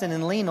trust in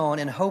and lean on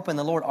and hope in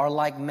the Lord are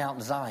like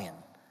Mount Zion.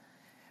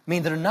 I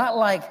mean, they're not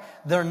like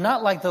the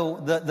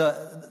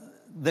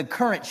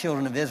current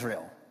children of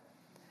Israel,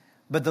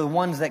 but the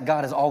ones that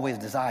God has always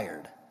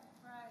desired.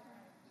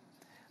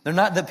 They're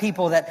not the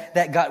people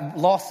that got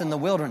lost in the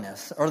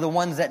wilderness or the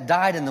ones that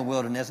died in the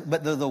wilderness,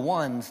 but they're the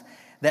ones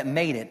that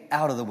made it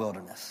out of the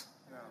wilderness.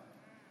 Yeah.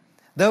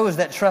 Those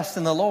that trust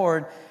in the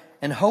Lord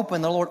and hope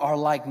in the Lord are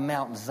like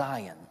Mount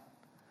Zion.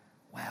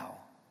 Wow.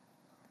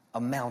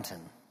 A mountain.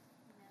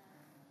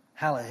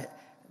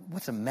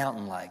 What's a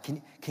mountain like?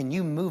 Can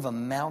you move a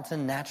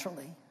mountain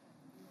naturally?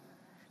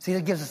 See,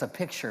 that gives us a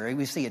picture.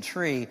 We see a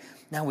tree,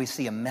 now we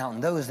see a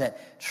mountain. Those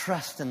that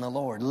trust in the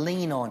Lord,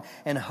 lean on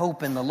and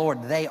hope in the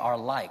Lord, they are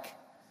like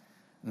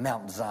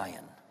Mount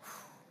Zion.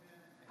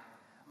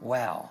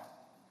 Wow.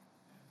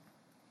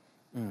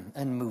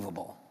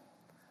 Unmovable.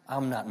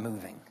 I'm not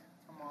moving.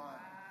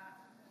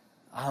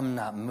 I'm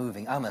not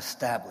moving. I'm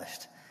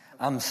established.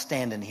 I'm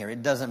standing here.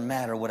 It doesn't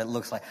matter what it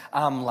looks like.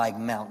 I'm like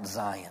Mount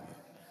Zion.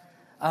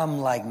 I'm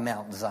like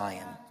Mount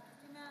Zion.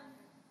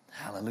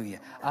 Hallelujah.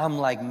 I'm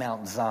like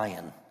Mount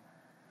Zion.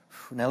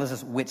 Now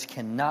listen, which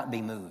cannot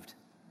be moved.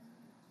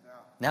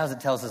 Now as it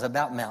tells us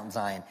about Mount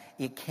Zion,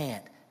 it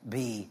can't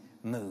be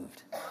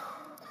moved.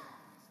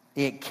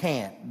 It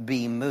can't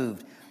be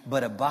moved,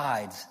 but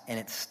abides and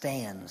it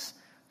stands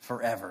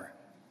forever.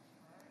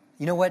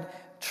 You know what?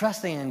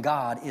 Trusting in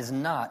God is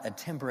not a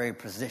temporary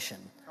position,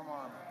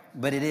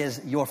 but it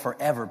is your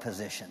forever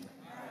position.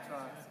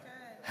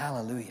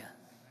 Hallelujah.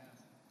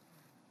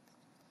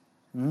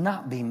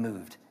 Not be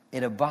moved.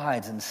 It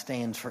abides and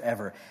stands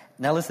forever.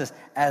 Now listen to this.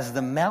 As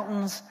the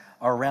mountains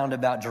are round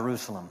about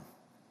Jerusalem,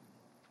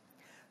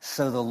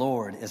 so the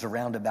Lord is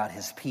around about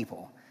his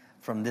people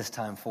from this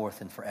time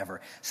forth and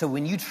forever. So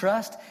when you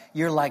trust,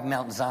 you're like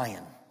Mount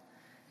Zion.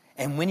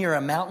 And when you're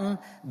a mountain,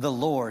 the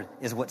Lord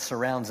is what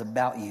surrounds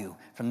about you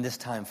from this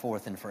time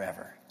forth and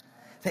forever.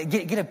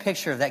 Get a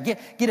picture of that.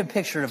 Get a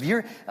picture of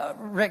your...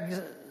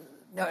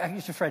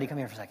 Freddie, come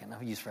here for a second.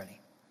 I'll use Freddie.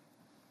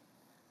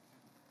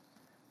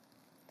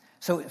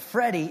 So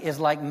Freddie is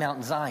like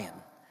Mount Zion.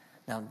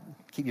 Now,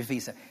 keep your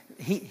feet set.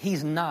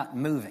 He's not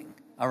moving,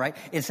 all right?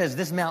 It says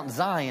this Mount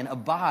Zion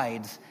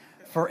abides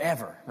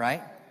forever,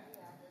 right?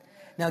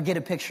 Now get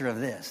a picture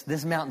of this.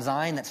 This Mount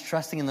Zion that's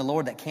trusting in the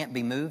Lord that can't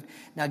be moved.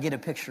 Now get a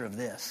picture of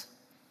this.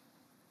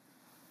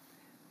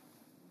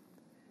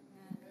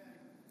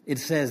 It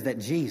says that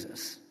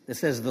Jesus, it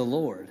says the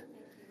Lord,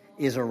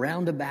 is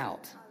around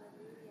about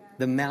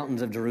the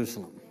mountains of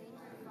Jerusalem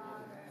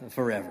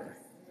forever.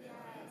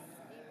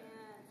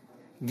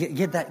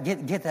 Get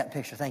that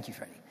picture. Thank you,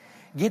 Freddie.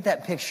 Get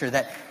that picture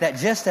that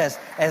just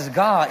as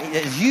God,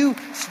 as you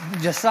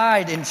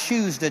decide and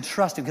choose to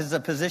trust him, because it's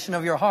a position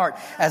of your heart,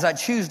 as I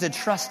choose to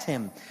trust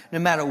him, no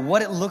matter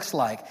what it looks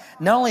like,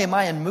 not only am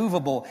I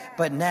immovable,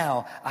 but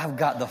now I've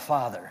got the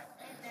Father.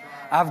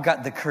 I've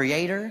got the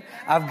Creator.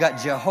 I've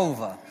got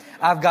Jehovah.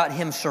 I've got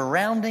him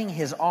surrounding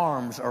his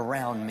arms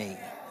around me.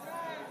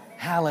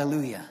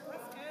 Hallelujah.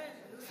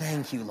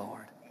 Thank you,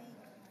 Lord.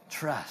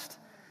 Trust.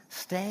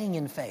 Staying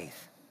in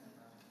faith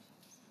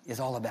is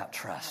all about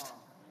trust.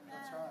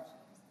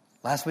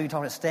 Last week we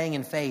talked about staying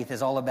in faith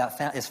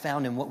is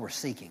found in what we're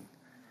seeking.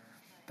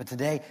 But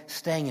today,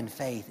 staying in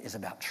faith is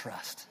about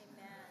trust.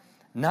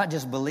 Not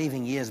just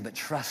believing he is, but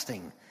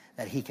trusting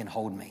that he can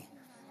hold me.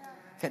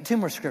 Got two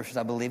more scriptures,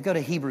 I believe. Go to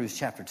Hebrews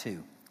chapter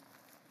 2.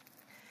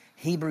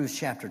 Hebrews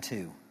chapter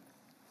 2.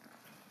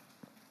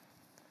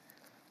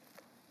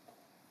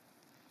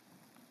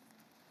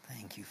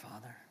 Thank you,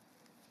 Father.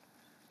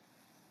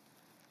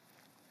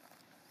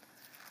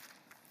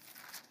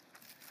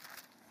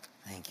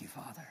 Thank you,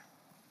 Father.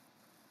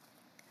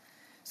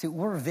 See,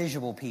 we're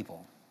visual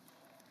people.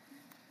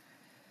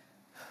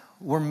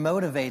 We're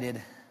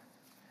motivated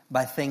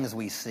by things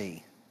we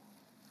see.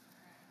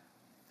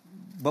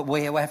 But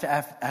we have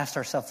to ask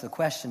ourselves the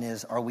question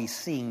is, are we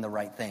seeing the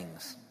right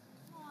things?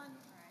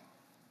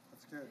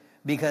 That's good.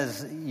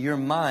 Because your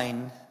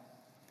mind,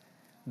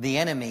 the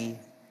enemy,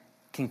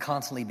 can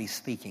constantly be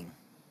speaking.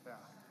 Yeah.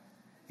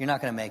 You're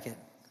not going to make it.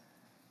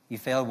 You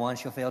failed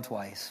once, you'll fail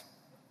twice.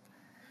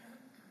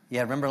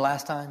 Yeah, remember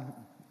last time?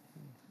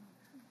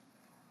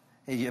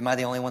 Am I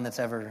the only one that's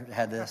ever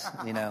had this?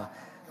 You know,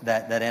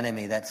 that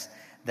enemy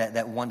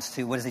that wants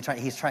to, what is he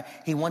trying?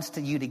 He wants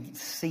you to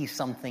see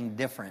something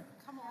different.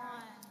 Come on.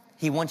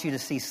 He wants you to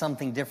see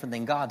something different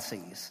than God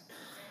sees.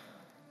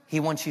 He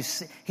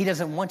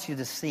doesn't want you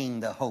to see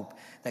the hope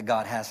that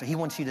God has for you. He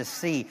wants you to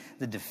see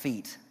the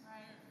defeat.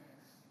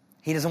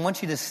 He doesn't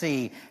want you to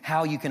see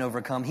how you can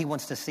overcome. He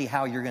wants to see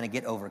how you're going to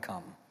get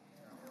overcome.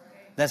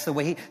 That's the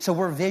way so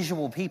we're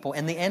visual people,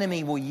 and the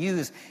enemy will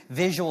use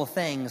visual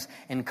things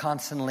and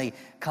constantly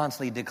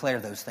declare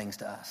those things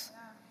to us. Yeah.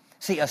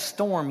 See, a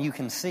storm you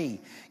can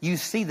see. You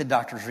see the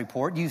doctor's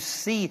report. You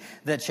see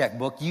the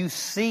checkbook. You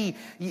see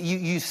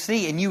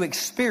and you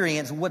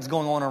experience what's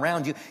going on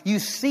around you. You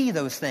see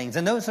those things,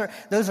 and those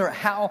are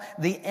how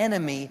the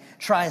enemy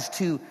tries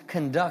to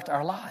conduct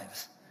our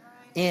lives,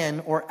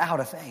 in or out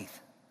of faith.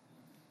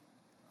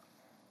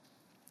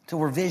 So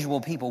we're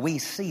visual people. We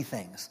see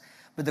things.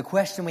 But the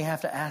question we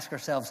have to ask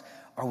ourselves,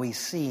 are we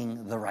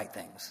seeing the right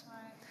things?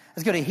 Right.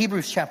 Let's go to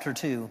Hebrews chapter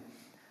 2,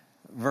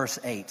 verse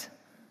 8.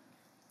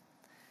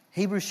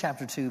 Hebrews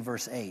chapter 2,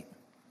 verse 8.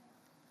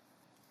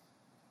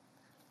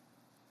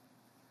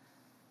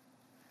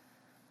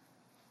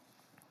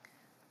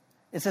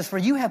 It says, for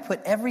you have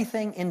put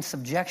everything in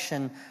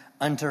subjection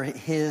under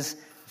his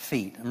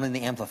feet. I'm reading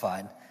the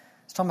Amplified.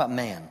 It's talking about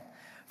man.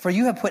 For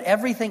you have put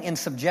everything in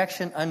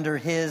subjection under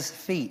his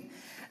feet.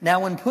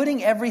 Now, when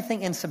putting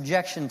everything in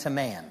subjection to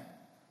man,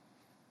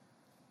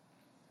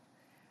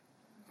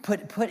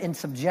 put in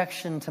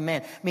subjection to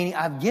man, meaning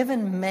I've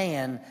given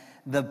man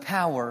the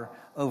power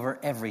over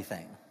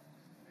everything.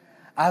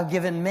 I've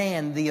given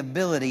man the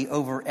ability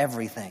over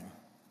everything.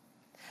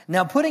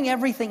 Now, putting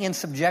everything in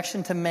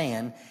subjection to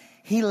man,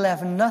 he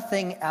left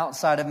nothing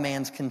outside of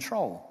man's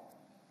control.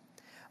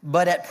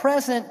 But at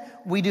present,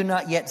 we do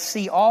not yet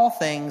see all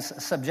things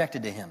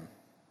subjected to him.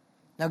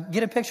 Now,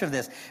 get a picture of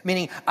this.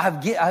 Meaning,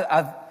 I've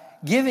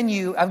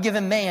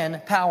given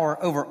man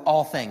power over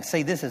all things.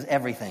 Say, this is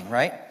everything,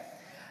 right?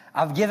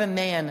 I've given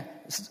man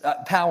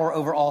power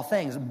over all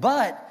things.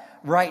 But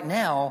right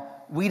now,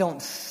 we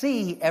don't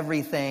see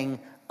everything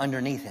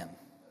underneath him.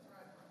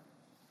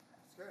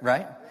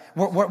 Right?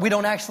 We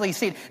don't actually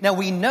see it. Now,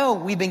 we know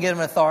we've been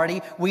given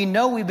authority. We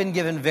know we've been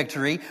given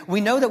victory.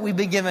 We know that we've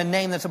been given a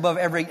name that's above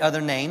every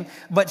other name.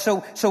 But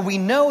so we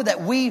know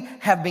that we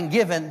have been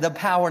given the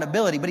power and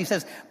ability. But he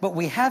says, but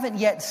we haven't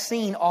yet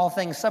seen all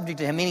things subject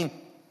to him. Meaning,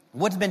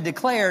 what's been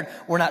declared,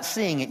 we're not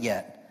seeing it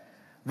yet.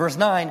 Verse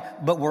 9,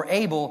 but we're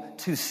able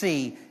to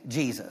see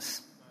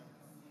Jesus.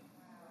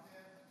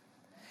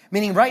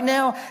 Meaning right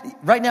now,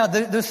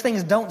 those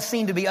things don't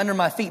seem to be under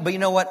my feet. But you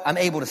know what? I'm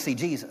able to see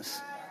Jesus.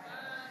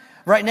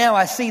 Right now,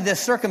 I see this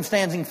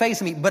circumstancing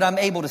facing me, but I'm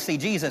able to see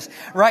Jesus.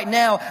 Right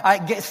now,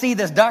 see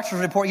this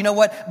doctor's report. You know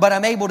what? But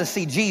I'm able to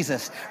see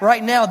Jesus.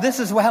 Right now, this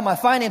is how my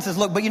finances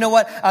look, but you know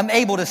what? I'm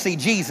able to see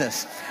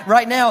Jesus.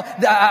 Right now,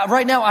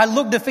 I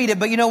look defeated,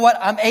 but you know what?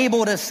 I'm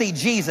able to see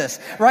Jesus.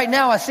 Right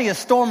now, I see a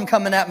storm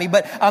coming at me,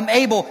 but I'm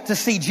able to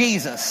see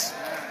Jesus.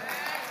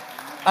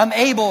 I'm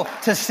able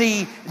to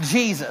see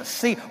Jesus.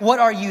 See, what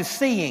are you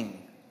seeing?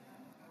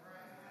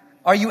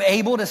 Are you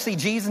able to see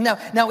Jesus?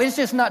 Now, it's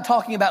just not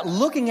talking about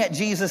looking at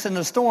Jesus in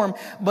the storm,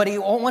 but he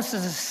wants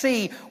us to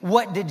see,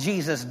 what did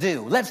Jesus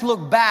do? Let's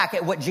look back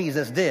at what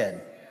Jesus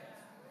did.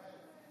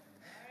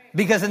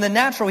 Because in the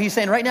natural, he's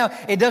saying right now,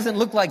 it doesn't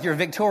look like you're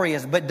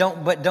victorious, but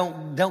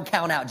don't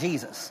count out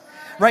Jesus.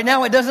 Right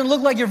now, it doesn't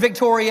look like you're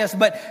victorious,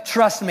 but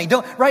trust me.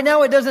 Right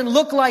now, it doesn't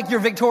look like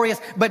you're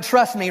victorious, but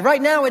trust me.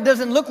 Right now, it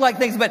doesn't look like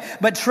things,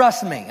 but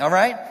trust me. All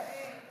right?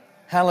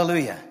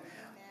 Hallelujah.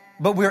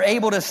 But we're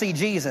able to see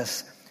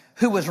Jesus,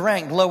 who was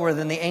ranked lower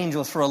than the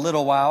angels for a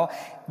little while,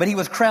 but he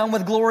was crowned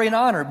with glory and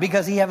honor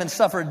because he having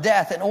suffered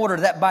death, in order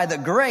that by the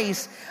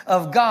grace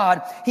of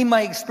God, he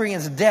might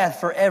experience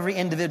death for every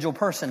individual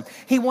person.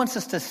 He wants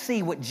us to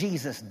see what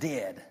Jesus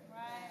did.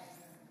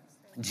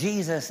 Right.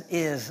 Jesus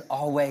is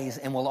always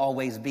and will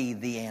always be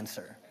the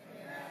answer.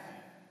 Amen.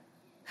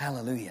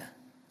 Hallelujah.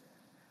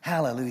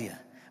 Hallelujah.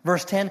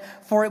 Verse 10,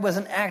 for it was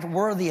an act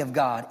worthy of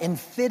God and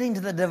fitting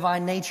to the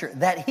divine nature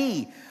that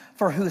he,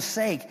 for whose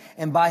sake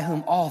and by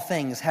whom all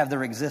things have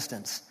their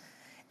existence,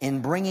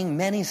 in bringing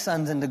many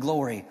sons into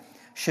glory,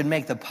 should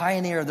make the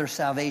pioneer of their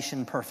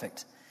salvation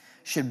perfect,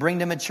 should bring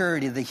to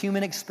maturity the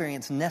human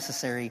experience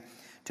necessary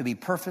to be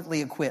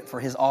perfectly equipped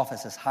for his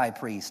office as high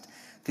priest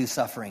through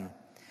suffering.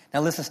 Now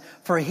listen,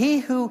 for he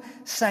who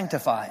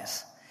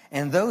sanctifies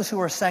and those who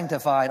are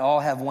sanctified all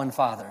have one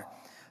Father.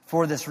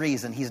 For this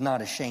reason, he's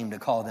not ashamed to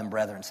call them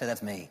brethren. Say,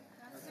 that's me.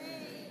 That's me.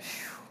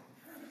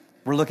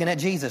 We're looking at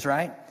Jesus,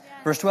 right?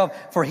 Verse 12,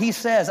 for he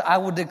says, I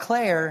will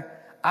declare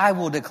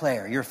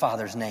your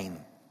Father's name.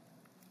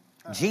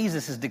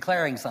 Jesus is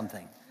declaring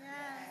something.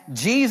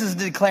 Jesus is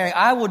declaring,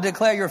 I will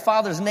declare your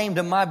Father's name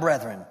to my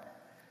brethren.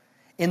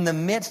 In the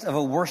midst of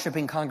a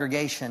worshiping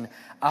congregation,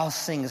 I'll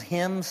sing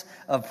hymns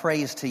of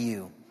praise to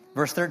you.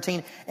 Verse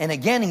 13, and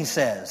again he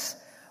says,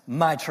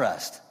 my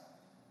trust.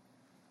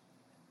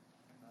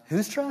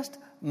 Whose trust?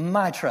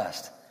 My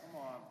trust.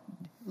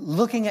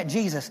 Looking at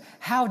Jesus,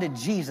 how did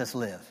Jesus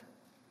live?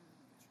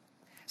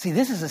 See,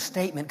 this is a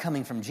statement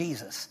coming from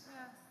Jesus.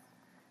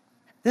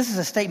 This is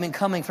a statement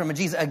coming from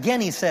Jesus.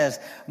 Again, he says,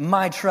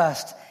 my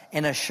trust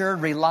and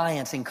assured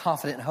reliance and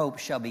confident hope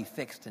shall be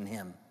fixed in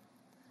him.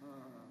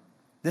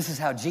 This is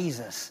how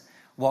Jesus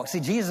walked. See,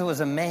 Jesus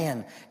was a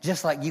man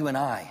just like you and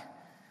I.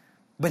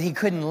 But he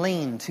couldn't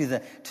lean to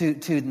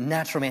the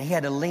natural man. He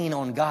had to lean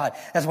on God.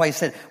 That's why he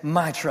said,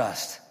 my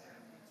trust.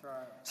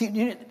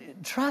 See,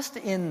 trust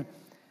in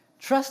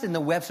Trust in the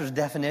Webster's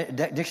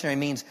dictionary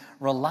means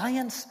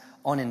reliance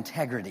on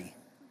integrity,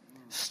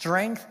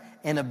 strength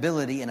and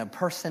ability in a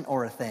person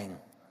or a thing.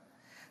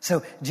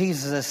 So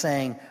Jesus is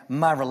saying,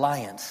 my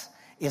reliance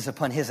is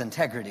upon his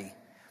integrity,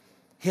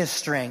 his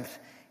strength,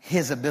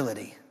 his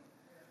ability.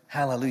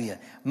 Hallelujah.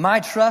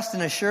 My trust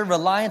and assured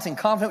reliance and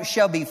confidence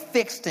shall be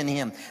fixed in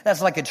him.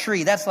 That's like a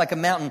tree. That's like a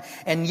mountain.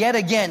 And yet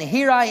again,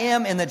 here I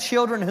am and the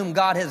children whom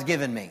God has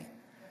given me.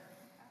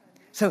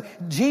 So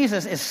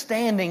Jesus is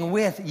standing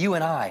with you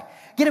and I.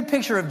 Get a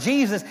picture of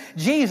Jesus,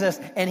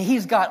 and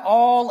he's got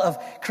all of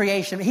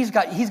creation. He's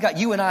got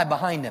you and I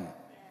behind him.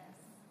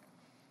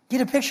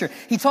 Get a picture.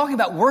 He's talking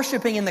about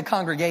worshiping in the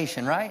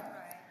congregation, right?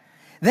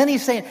 Then he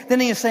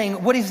is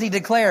saying, what does he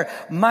declare?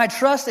 My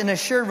trust and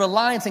assured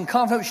reliance and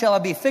confidence shall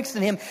be fixed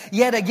in him.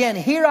 Yet again,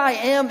 here I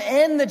am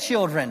and the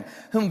children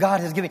whom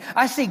God has given.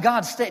 I see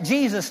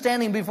Jesus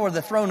standing before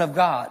the throne of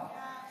God.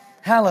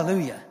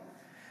 Hallelujah.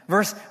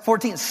 Verse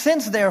 14,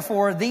 since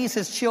therefore these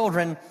his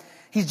children,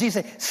 Jesus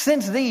said,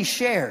 since these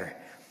share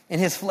in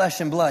his flesh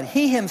and blood,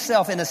 he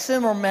himself in a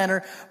similar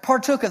manner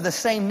partook of the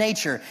same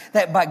nature,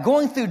 that by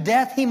going through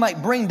death he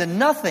might bring to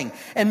nothing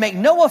and make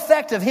no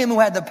effect of him who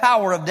had the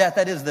power of death,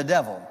 that is the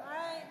devil.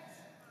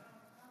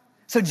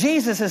 So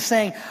Jesus is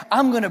saying,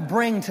 I'm going to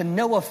bring to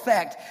no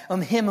effect on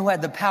him who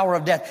had the power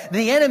of death.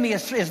 The enemy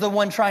is the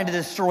one trying to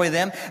destroy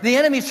them. The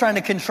enemy is trying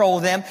to control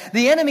them.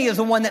 The enemy is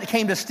the one that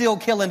came to steal,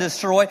 kill, and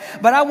destroy.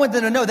 But I want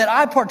them to know that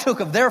I partook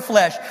of their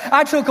flesh.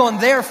 I took on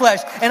their flesh,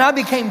 and I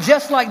became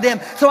just like them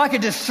so I could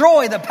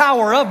destroy the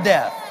power of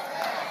death.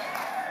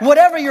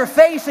 Whatever you're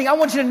facing, I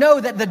want you to know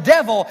that the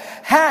devil,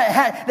 it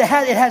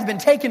has been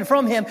taken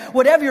from him.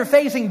 Whatever you're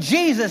facing,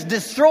 Jesus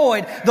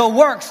destroyed the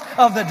works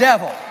of the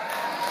devil.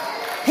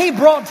 He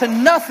brought to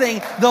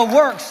nothing the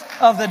works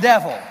of the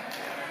devil.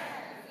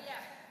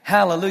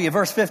 Hallelujah.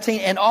 Verse 15,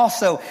 and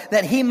also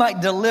that he might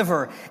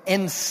deliver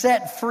and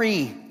set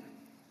free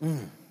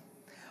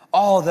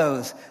all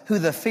those who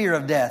the fear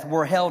of death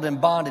were held in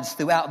bondage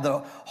throughout the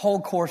whole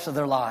course of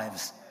their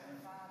lives.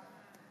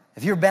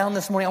 If you're bound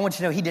this morning, I want you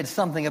to know he did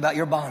something about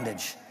your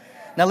bondage.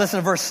 Now listen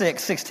to verse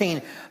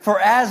 16. For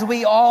as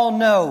we all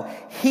know,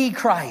 he,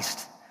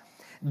 Christ,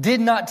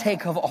 did not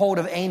take hold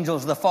of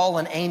angels, the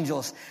fallen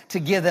angels, to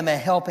give them a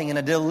helping and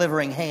a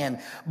delivering hand.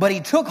 But he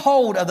took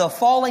hold of the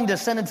falling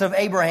descendants of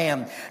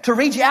Abraham to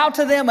reach out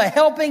to them a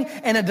helping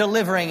and a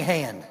delivering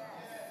hand.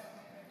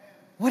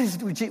 What is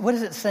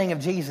it saying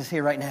of Jesus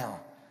here right now?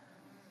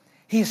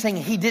 He's saying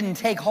he didn't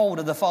take hold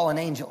of the fallen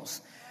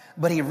angels,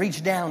 but he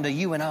reached down to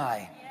you and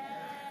I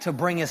to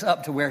bring us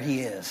up to where he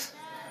is.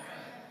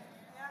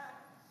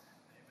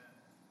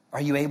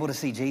 Are you able to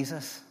see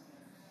Jesus?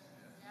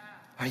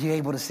 Are you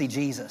able to see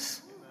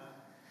Jesus?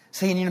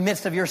 See, in the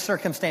midst of your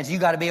circumstance, you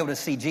got to be able to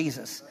see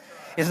Jesus.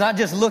 It's not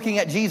just looking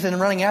at Jesus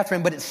and running after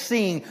him, but it's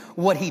seeing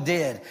what he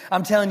did.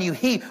 I'm telling you,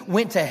 he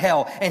went to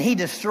hell and he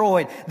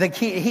destroyed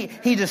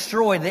he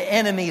destroyed the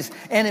enemy's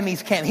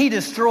camp. He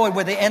destroyed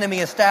where the enemy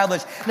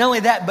established. Not only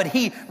that, but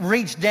he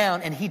reached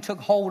down and he took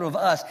hold of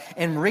us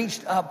and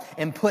reached up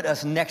and put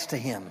us next to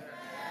him.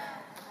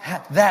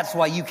 That's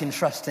why you can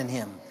trust in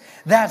him.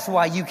 That's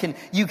why you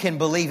can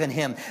believe in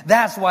him.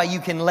 That's why you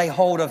can lay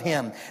hold of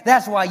him.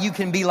 That's why you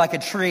can be like a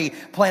tree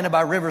planted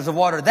by rivers of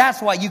water.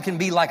 That's why you can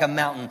be like a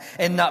mountain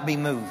and not be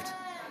moved.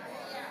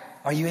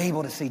 Are you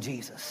able to see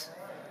Jesus?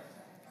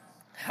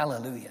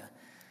 Hallelujah.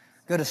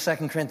 Go to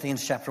 2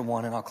 Corinthians chapter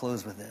 1 and I'll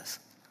close with this.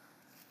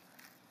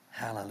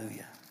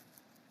 Hallelujah.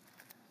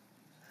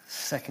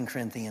 2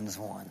 Corinthians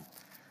 1.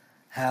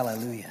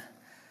 Hallelujah.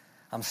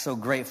 I'm so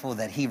grateful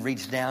that he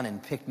reached down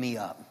and picked me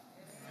up.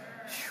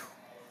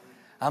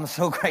 I'm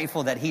so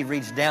grateful that he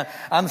reached down.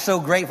 I'm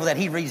so grateful that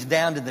he reached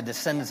down to the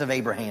descendants of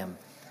Abraham.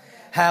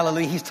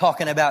 Hallelujah. He's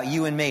talking about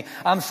you and me.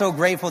 I'm so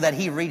grateful that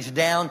he reached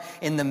down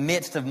in the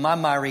midst of my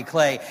miry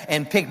clay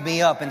and picked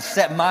me up and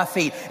set my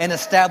feet and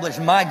established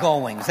my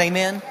goings.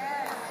 Amen.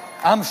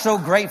 I'm so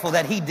grateful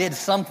that he did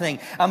something.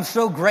 I'm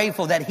so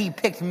grateful that he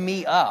picked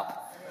me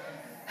up.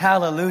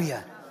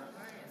 Hallelujah.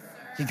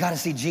 You got to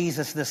see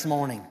Jesus this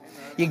morning.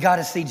 You got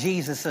to see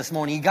Jesus this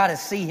morning. You got to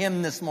see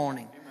him this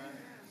morning.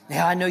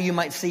 Yeah, I know you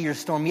might see your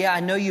storm. Yeah, I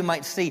know you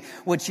might see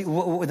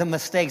the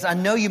mistakes. I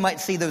know you might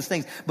see those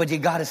things, but you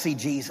got to see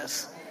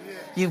Jesus.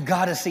 You've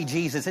got to see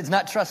Jesus. It's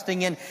not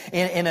trusting in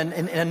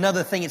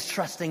another thing. It's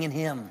trusting in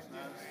him.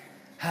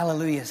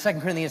 Hallelujah. 2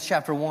 Corinthians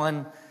chapter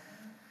 1.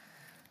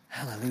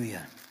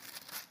 Hallelujah.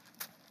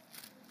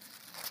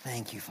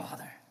 Thank you,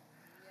 Father.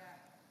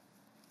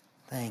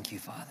 Thank you,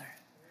 Father.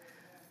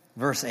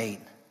 Verse 8.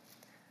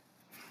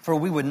 For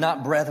we would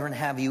not, brethren,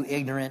 have you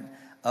ignorant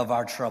of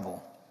our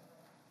trouble,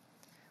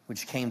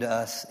 which came to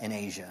us in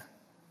Asia.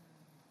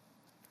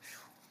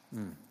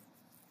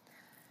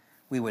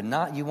 We would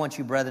not, you want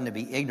you, brethren, to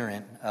be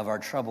ignorant of our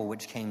trouble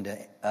which came to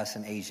us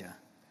in Asia.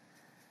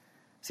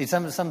 See,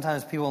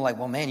 sometimes people are like,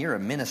 well, man, you're a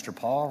minister,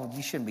 Paul.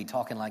 You shouldn't be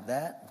talking like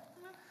that.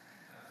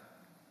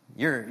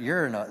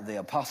 You're the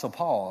Apostle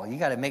Paul. You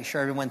got to make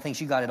sure everyone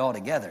thinks you got it all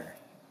together.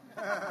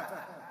 Come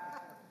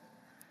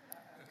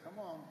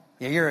on.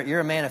 Yeah, you're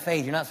a man of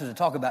faith. You're not supposed to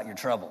talk about your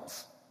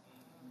troubles.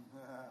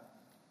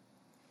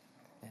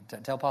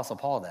 Tell Apostle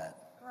Paul that.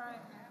 Right.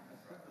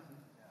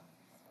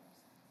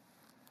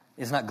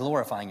 It's not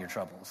glorifying your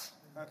troubles.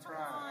 That's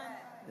right.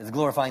 It's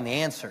glorifying the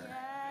answer. Yes.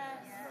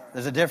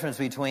 There's a difference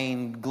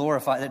between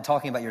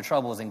talking about your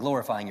troubles and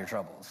glorifying your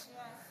troubles. Yes.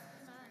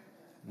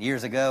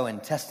 Years ago in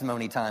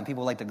testimony time,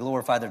 people like to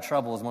glorify their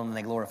troubles more than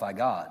they glorify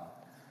God.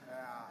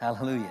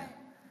 Hallelujah.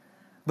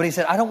 But he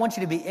said, I don't want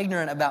you to be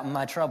ignorant about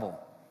my trouble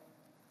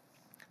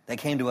that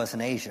came to us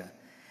in Asia,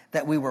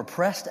 that we were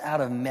pressed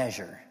out of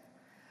measure,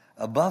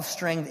 above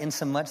strength,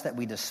 insomuch that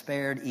we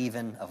despaired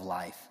even of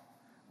life.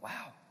 Wow.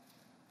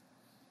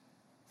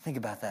 Think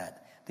about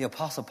that. The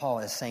Apostle Paul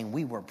is saying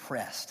we were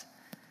pressed.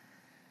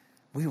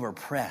 We were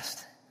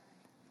pressed.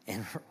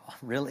 And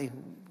really,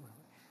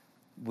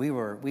 we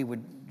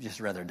would just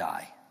rather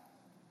die.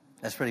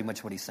 That's pretty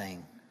much what he's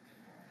saying.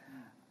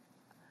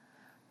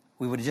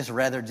 We would just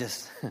rather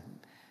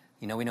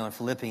we know in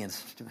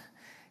Philippians,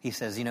 he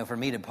says, for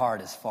me to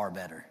depart is far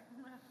better.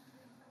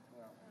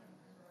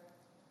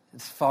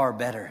 It's far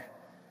better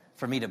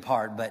for me to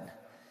depart, but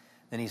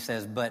then he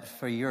says, but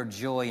for your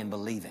joy in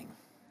believing.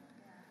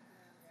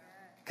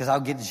 Because I'll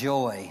get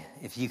joy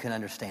if you can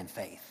understand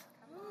faith.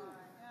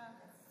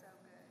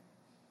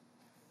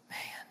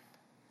 Man,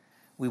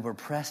 we were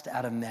pressed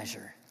out of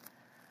measure,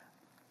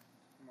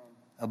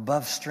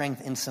 above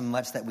strength,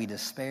 insomuch that we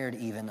despaired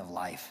even of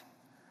life.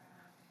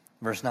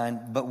 Verse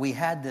 9, but we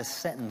had this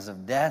sentence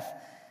of death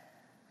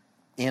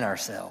in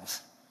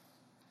ourselves.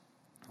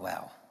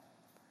 Wow.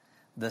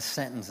 The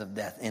sentence of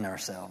death in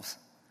ourselves,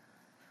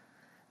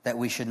 that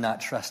we should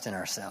not trust in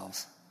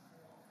ourselves.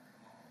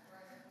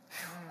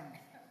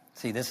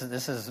 See, this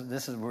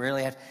is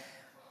really,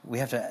 we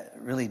have to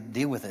really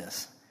deal with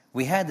this.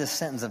 We had this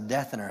sentence of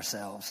death in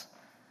ourselves.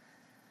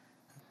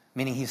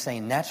 Meaning he's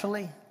saying,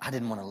 naturally, I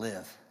didn't want to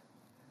live.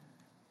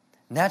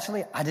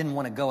 Naturally, I didn't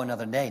want to go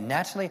another day.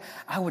 Naturally,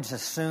 I would just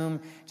assume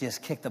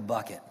just kick the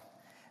bucket.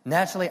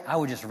 Naturally, I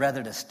would just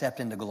rather to step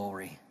into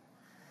glory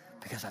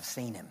because I've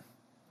seen him.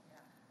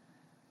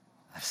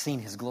 I've seen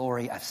his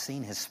glory. I've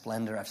seen his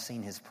splendor. I've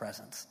seen his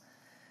presence.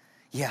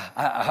 Yeah,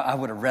 I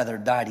would have rather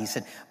died. He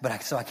said,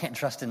 so I can't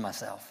trust in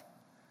myself.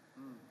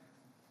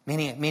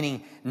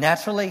 Meaning,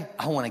 naturally,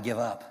 I want to give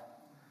up.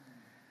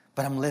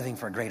 But I'm living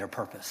for a greater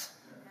purpose.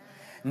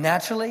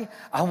 Naturally,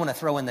 I want to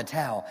throw in the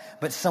towel,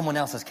 but someone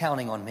else is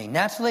counting on me.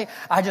 Naturally,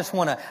 I don't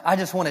want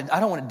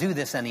to do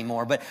this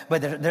anymore, but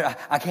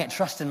I can't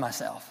trust in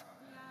myself.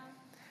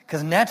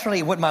 Because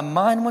naturally, what my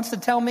mind wants to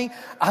tell me,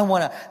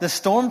 the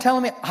storm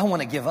telling me, I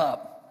want to give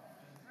up.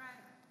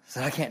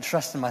 So I can't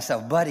trust in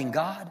myself, but in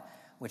God,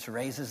 which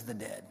raises the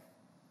dead.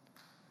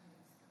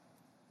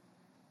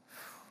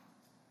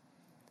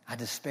 I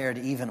despaired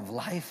even of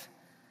life.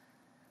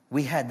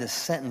 We had this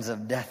sentence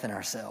of death in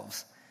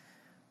ourselves.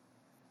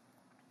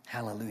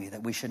 Hallelujah,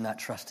 that we should not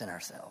trust in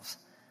ourselves,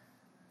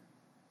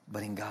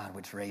 but in God,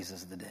 which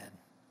raises the dead.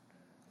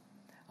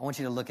 I want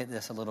you to look at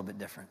this a little bit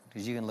different,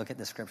 because you can look at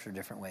the scripture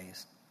different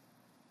ways.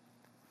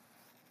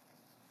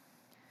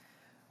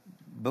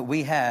 But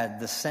we had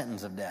the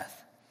sentence of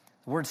death.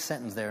 The word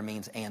sentence there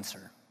means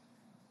answer.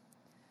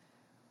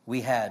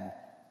 We had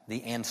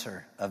the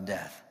answer of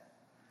death.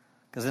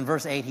 Because in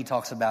verse 8, he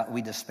talks about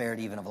we despaired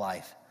even of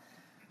life.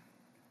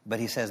 But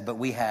he says, but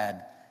we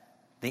had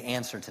the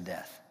answer to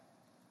death.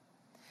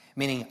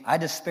 Meaning, I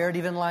despaired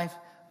even life,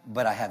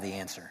 but I have the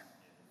answer.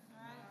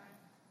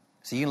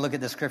 So you can look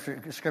at this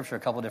scripture a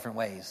couple different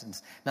ways.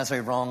 It's not so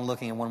wrong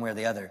looking in one way or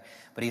the other.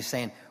 But he's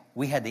saying,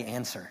 we had the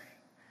answer.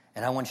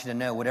 And I want you to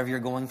know, whatever you're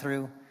going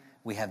through,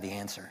 we have the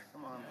answer.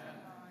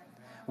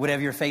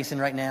 Whatever you're facing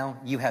right now,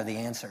 you have the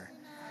answer.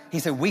 He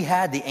said, we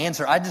had the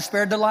answer. I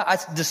despaired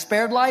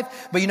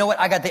life, but you know what?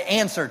 I got the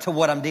answer to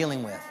what I'm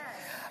dealing with.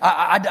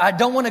 I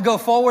don't want to go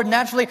forward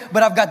naturally,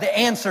 but I've got the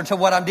answer to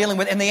what I'm dealing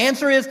with. And the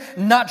answer is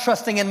not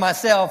trusting in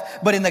myself,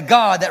 but in the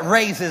God that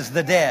raises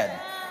the dead.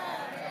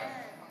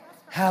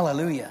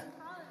 Hallelujah.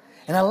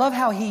 And I love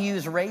how he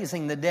used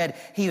raising the dead.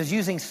 He was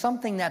using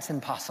something that's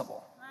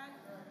impossible.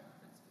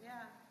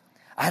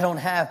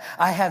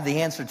 I have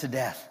the answer to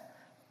death.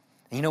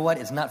 And you know what?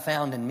 It's not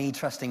found in me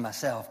trusting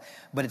myself,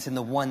 but it's in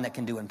the one that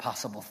can do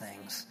impossible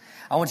things.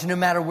 I want you, no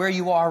matter where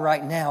you are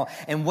right now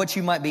and what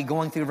you might be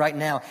going through right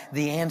now,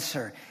 the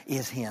answer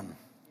is him.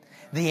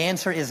 The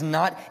answer is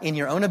not in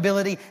your own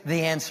ability.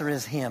 The answer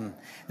is him.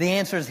 The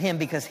answer is him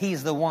because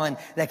he's the one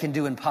that can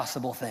do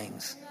impossible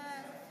things.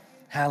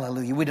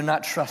 Hallelujah. We do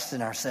not trust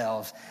in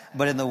ourselves,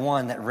 but in the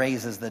one that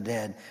raises the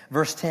dead.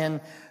 Verse 10,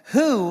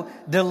 who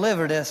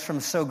delivered us from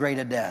so great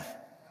a death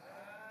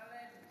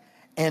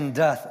and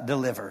doth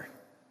deliver?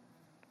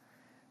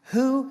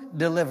 Who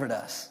delivered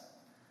us?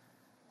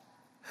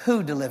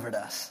 Who delivered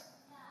us?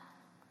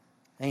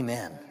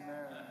 Amen.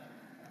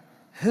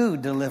 Who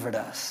delivered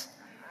us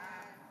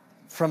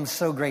from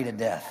so great a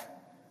death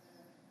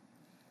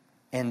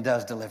and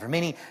does deliver?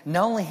 Meaning,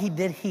 not only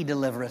did he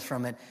deliver us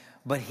from it,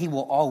 but he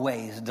will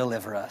always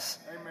deliver us.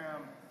 Amen.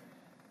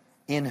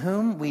 In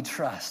whom we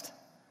trust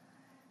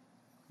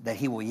that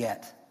he will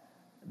yet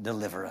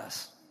deliver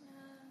us.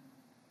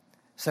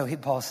 So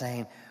Paul's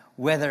saying,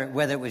 whether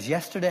it was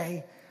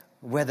yesterday,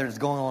 Whether it's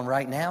going on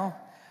right now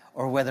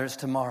or whether it's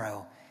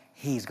tomorrow,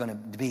 he's going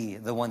to be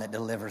the one that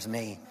delivers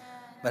me.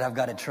 But I've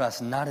got to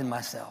trust not in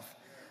myself,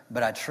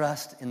 but I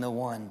trust in the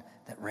one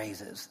that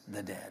raises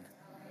the dead.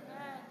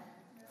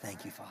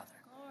 Thank you, Father.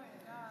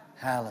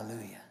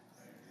 Hallelujah.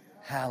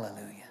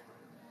 Hallelujah.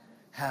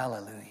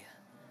 Hallelujah.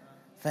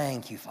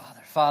 Thank you,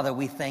 Father. Father,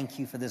 we thank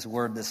you for this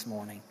word this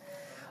morning.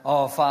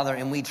 Oh, Father,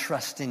 and we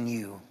trust in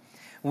you.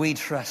 We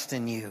trust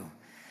in you.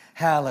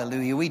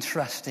 Hallelujah. We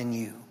trust in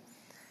you.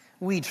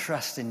 We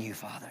trust in you,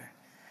 Father.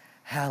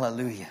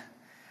 Hallelujah.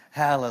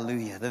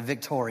 Hallelujah. The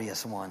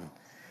victorious one.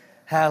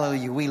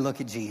 Hallelujah. We look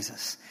at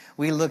Jesus.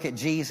 We look at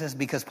Jesus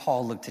because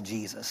Paul looked to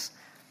Jesus.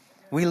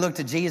 We look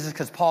to Jesus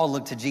because Paul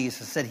looked to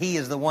Jesus. Said he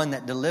is the one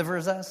that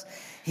delivers us.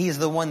 He is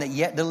the one that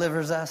yet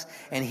delivers us.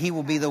 And he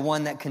will be the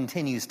one that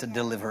continues to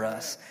deliver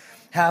us.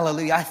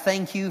 Hallelujah. I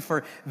thank you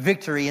for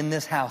victory in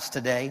this house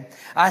today.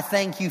 I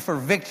thank you for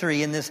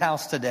victory in this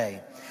house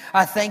today.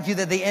 I thank you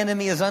that the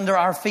enemy is under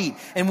our feet.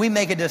 And we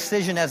make a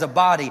decision as a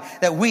body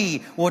that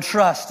we will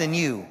trust in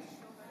you.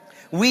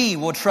 We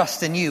will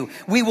trust in you.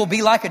 We will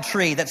be like a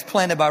tree that's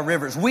planted by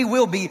rivers. We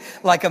will be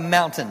like a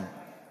mountain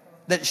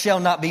that shall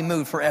not be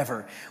moved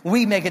forever.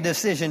 We make a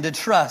decision to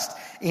trust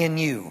in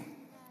you.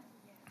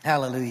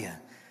 Hallelujah.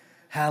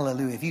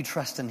 Hallelujah. If you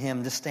trust in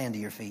him, just stand to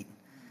your feet.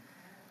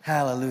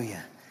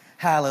 Hallelujah.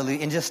 Hallelujah.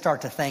 And just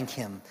start to thank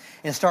him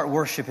and start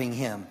worshiping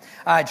him.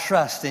 I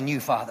trust in you,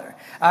 Father.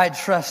 I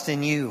trust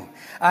in you.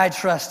 I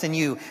trust in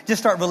you.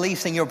 Just start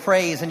releasing your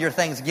praise and your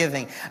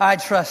thanksgiving. I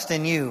trust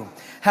in you.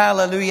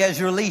 Hallelujah. As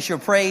you release your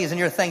praise and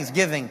your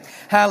thanksgiving.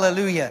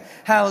 Hallelujah.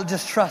 Hallelujah.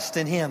 Just trust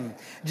in him.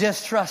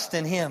 Just trust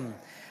in him.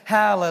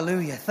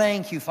 Hallelujah.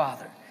 Thank you,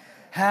 Father.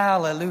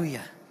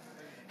 Hallelujah.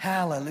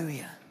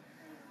 Hallelujah.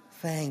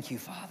 Thank you,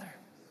 Father.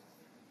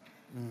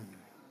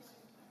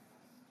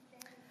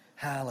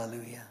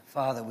 Hallelujah.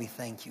 Father, we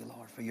thank you,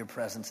 Lord, for your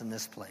presence in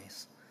this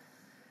place.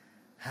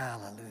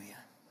 Hallelujah.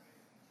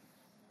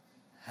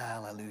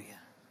 Hallelujah.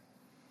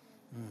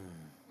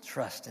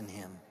 Trust in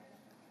him.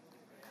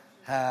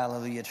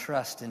 Hallelujah.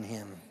 Trust in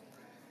him.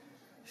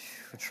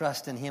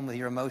 Trust in him with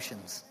your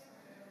emotions.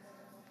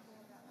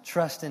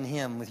 Trust in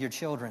him with your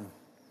children.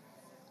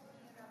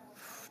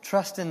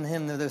 Trust in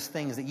him with those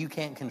things that you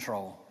can't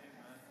control.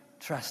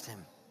 Trust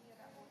him.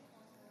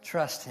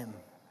 Trust him.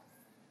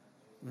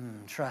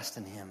 Trust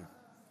in him.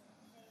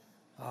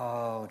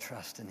 Oh,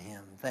 trust in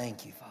him.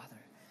 Thank you, Father.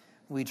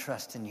 We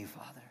trust in you,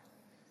 Father.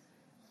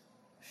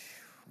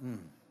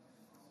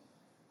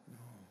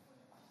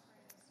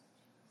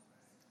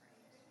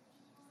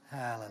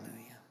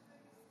 Hallelujah.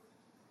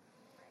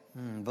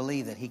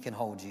 Believe that he can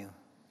hold you.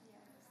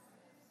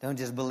 Don't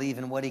just believe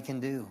in what he can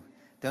do.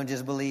 Don't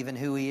just believe in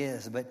who he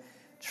is, but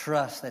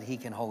trust that he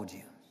can hold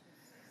you.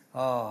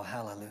 Oh,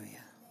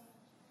 hallelujah.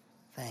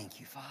 Thank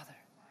you, Father.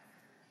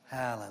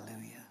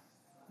 Hallelujah.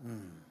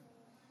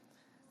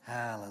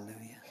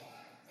 Hallelujah.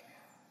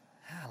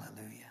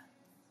 Hallelujah.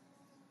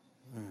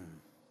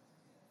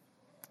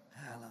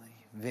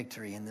 Hallelujah.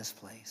 Victory in this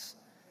place.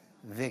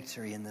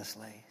 Victory in this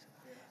place.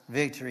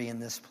 Victory in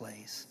this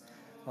place.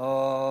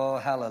 Oh,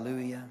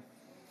 hallelujah.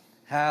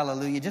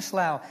 Hallelujah. Just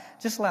allow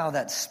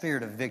that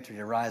spirit of victory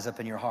to rise up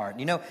in your heart.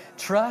 You know,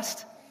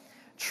 trust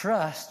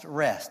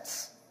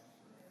rests.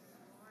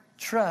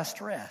 Trust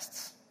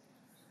rests.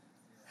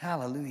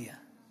 Hallelujah.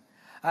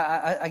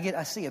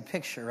 I see a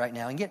picture right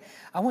now.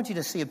 I want you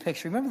to see a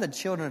picture. Remember the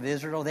children of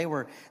Israel? They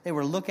were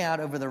looking out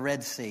over the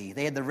Red Sea.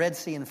 They had the Red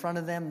Sea in front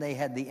of them. They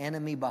had the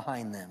enemy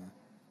behind them.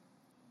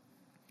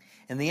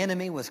 And the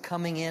enemy was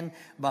coming in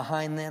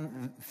behind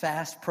them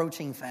fast,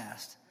 approaching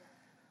fast.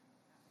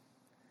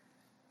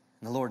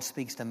 And the Lord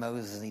speaks to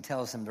Moses and he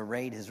tells him to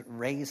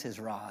raise his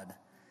rod.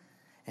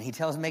 And he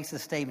makes the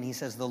statement. He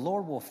says, the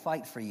Lord will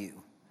fight for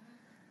you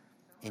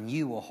and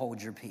you will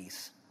hold your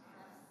peace.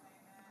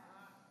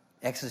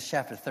 Exodus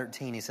chapter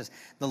 13, he says,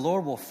 the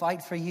Lord will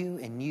fight for you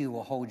and you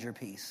will hold your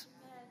peace.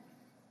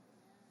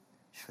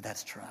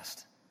 That's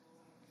trust.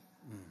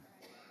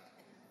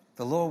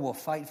 The Lord will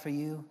fight for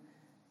you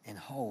and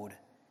hold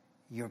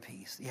your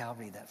peace. Yeah, I'll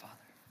read that, Father.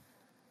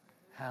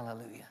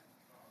 Hallelujah.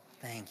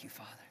 Thank you,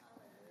 Father.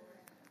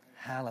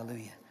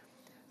 Hallelujah.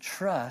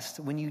 Trust,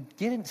 when you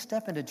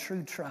step into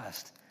true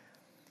trust,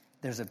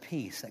 there's a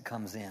peace that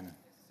comes in.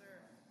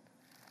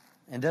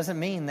 It doesn't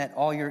mean that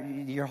all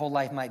your whole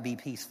life might be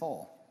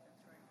peaceful.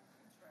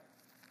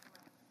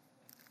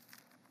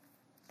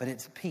 But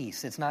it's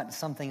peace. It's not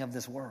something of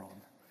this world.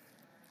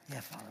 Yeah,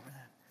 Father.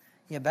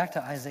 Yeah, back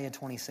to Isaiah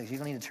 26. You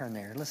don't need to turn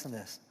there. Listen to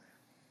this.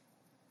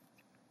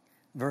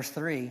 Verse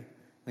 3,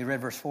 we read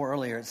verse 4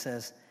 earlier. It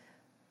says,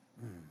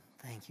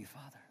 thank you,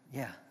 Father.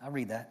 Yeah, I'll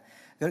read that.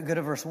 Go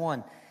to verse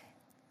 1.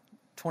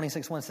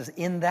 26:1 says,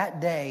 in that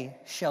day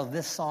shall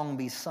this song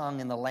be sung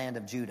in the land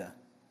of Judah.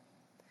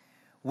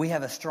 We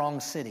have a strong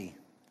city.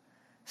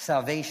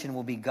 Salvation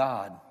will be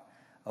God.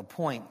 A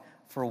point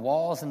for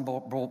walls and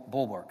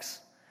bulwarks.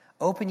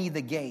 Open ye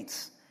the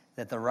gates,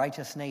 that the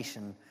righteous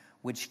nation,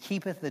 which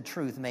keepeth the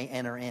truth, may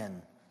enter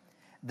in.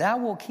 Thou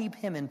wilt keep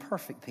him in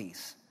perfect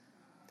peace,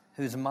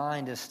 whose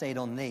mind is stayed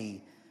on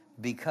thee,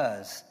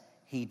 because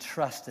he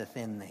trusteth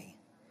in thee.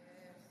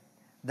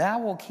 Thou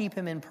will keep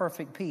him in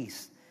perfect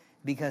peace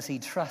because he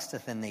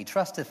trusteth in thee.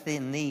 Trusteth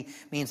in thee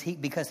means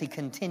because he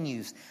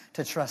continues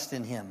to trust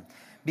in him.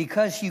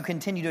 Because you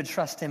continue to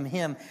trust in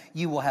him,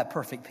 you will have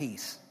perfect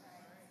peace.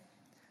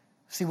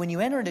 See, when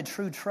you enter into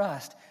true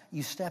trust,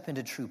 you step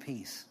into true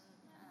peace.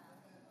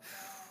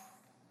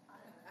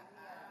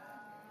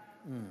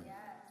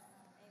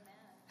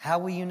 How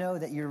will you know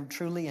that you're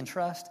truly in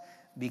trust?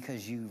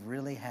 Because you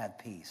really have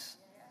peace.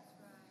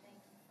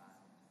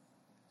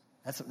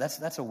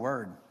 That's a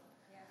word.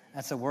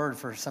 That's a word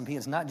for some people.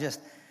 It's not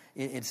just,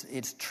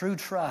 it's true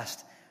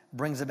trust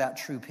brings about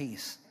true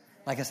peace.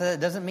 Like I said,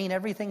 it doesn't mean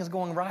everything is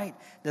going right.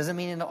 Doesn't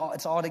mean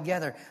it's all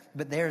together.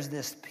 But there's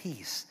this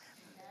peace.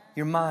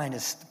 Your mind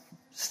is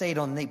stayed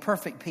on thee.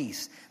 Perfect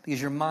peace. Because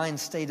your mind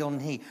stayed on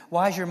thee.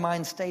 Why is your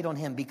mind stayed on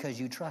him? Because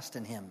you trust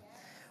in him.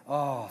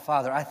 Oh,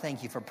 Father, I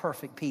thank you for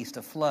perfect peace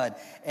to flood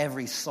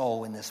every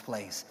soul in this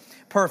place.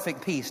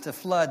 Perfect peace to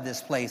flood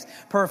this place.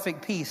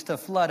 Perfect peace to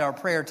flood our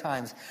prayer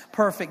times.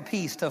 Perfect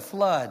peace to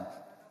flood.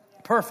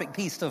 Perfect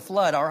peace to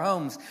flood our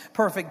homes.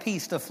 Perfect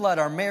peace to flood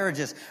our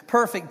marriages.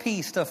 Perfect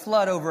peace to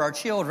flood over our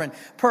children.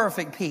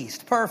 Perfect peace.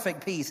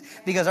 Perfect peace.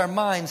 Because our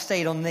mind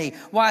stayed on thee.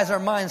 Why is our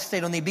mind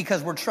stayed on thee?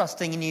 Because we're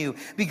trusting in you.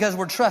 Because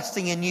we're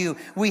trusting in you,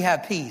 we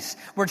have peace.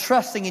 We're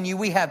trusting in you,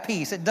 we have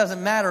peace. It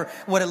doesn't matter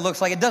what it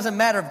looks like. It doesn't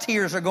matter if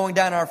tears are going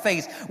down our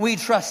face. We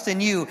trust in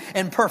you,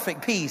 and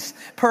perfect peace.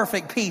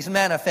 Perfect peace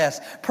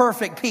manifests.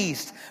 Perfect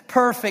peace.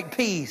 Perfect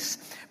peace.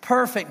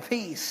 Perfect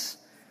peace.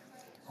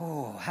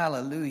 Oh,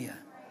 hallelujah.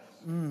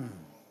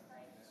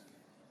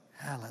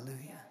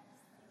 Hallelujah.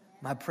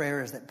 My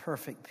prayer is that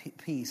perfect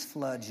peace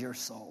floods your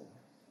soul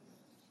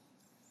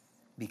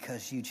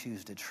because you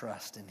choose to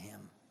trust in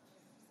him.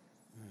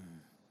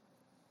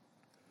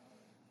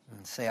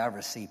 And say, I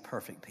receive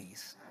perfect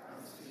peace.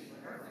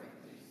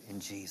 In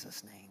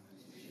Jesus' name.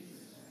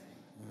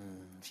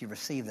 If you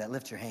receive that,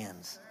 lift your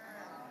hands.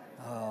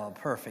 Oh,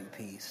 perfect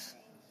peace.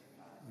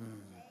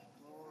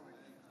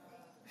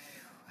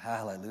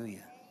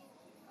 Hallelujah.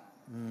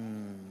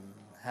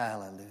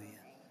 Hallelujah.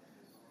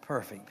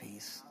 Perfect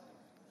peace.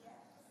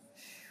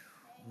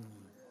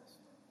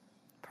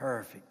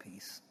 Perfect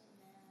peace.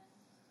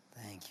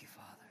 Thank you,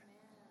 Father.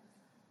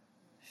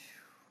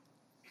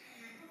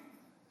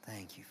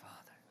 Thank you,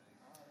 Father.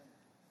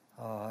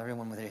 Oh,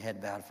 everyone with their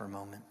head bowed for a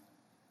moment.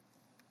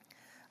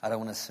 I don't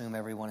want to assume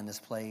everyone in this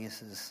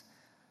place is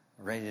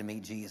ready to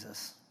meet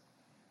Jesus.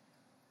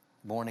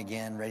 Born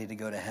again, ready to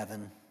go to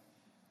heaven.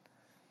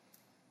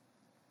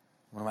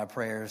 One of my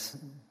prayers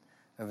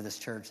over this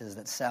church is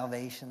that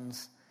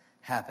salvations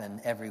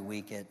happen every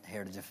week at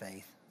Heritage of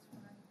Faith.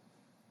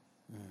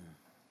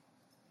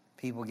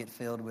 People get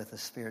filled with the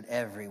Spirit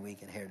every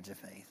week at Heritage of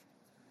Faith.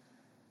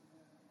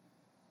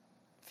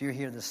 If you're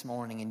here this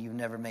morning and you've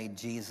never made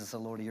Jesus the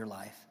Lord of your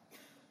life,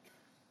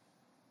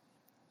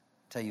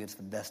 I tell you it's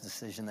the best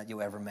decision that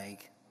you'll ever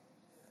make.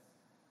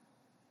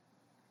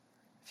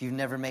 If you've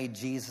never made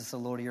Jesus the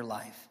Lord of your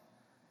life,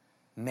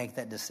 make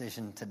that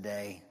decision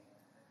today.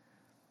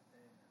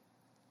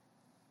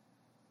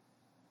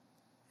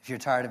 If you're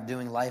tired of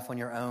doing life on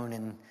your own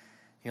and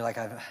you're like,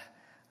 I'm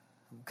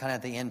kind of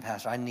at the end,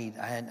 Pastor, I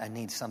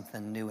need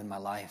something new in my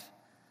life.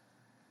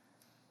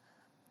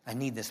 I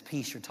need this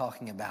peace you're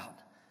talking about.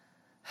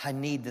 I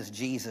need this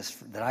Jesus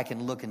that I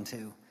can look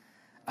into.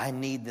 I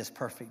need this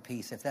perfect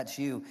peace. If that's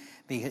you,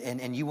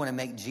 and you want to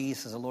make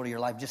Jesus the Lord of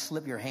your life, just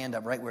slip your hand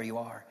up right where you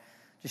are.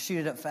 Just shoot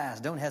it up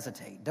fast. Don't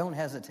hesitate. Don't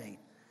hesitate.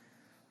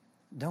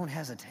 Don't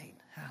hesitate.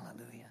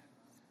 Hallelujah.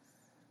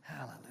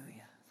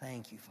 Hallelujah.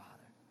 Thank you, Father.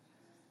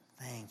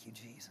 Thank you,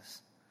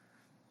 Jesus.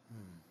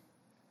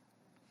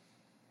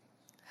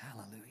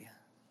 Hallelujah.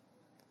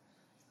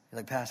 You're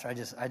like, Pastor,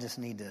 I just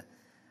need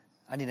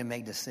to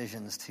make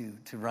decisions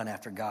to run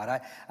after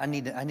God. I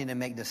need to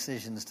make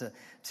decisions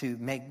to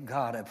make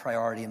God a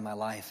priority in my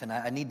life. And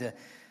I need to,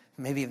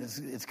 maybe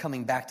it's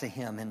coming back to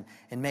him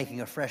and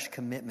making a fresh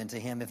commitment to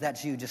him. If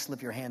that's you, just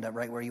slip your hand up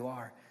right where you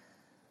are.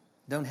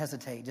 Don't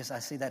hesitate. I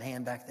see that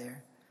hand back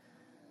there.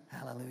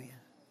 Hallelujah.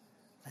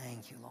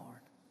 Thank you, Lord.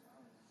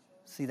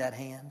 See that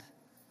hand?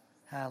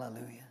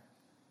 Hallelujah.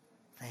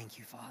 Thank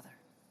you, Father.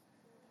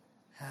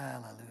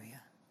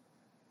 Hallelujah.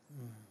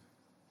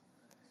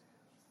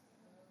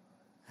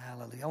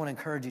 Hallelujah. I want to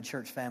encourage you,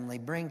 church family.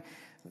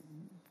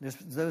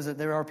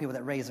 There are people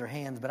that raise their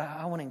hands, but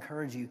I want to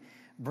encourage you,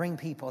 bring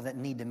people that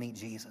need to meet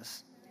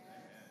Jesus.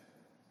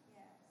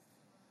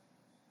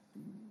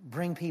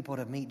 Bring people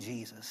to meet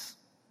Jesus.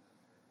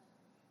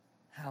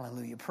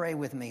 Hallelujah. Pray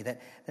with me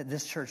that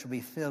this church will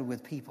be filled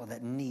with people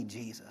that need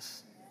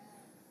Jesus.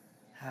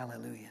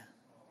 Hallelujah.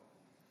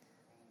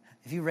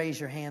 If you raise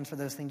your hands for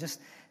those things,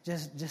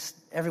 just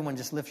everyone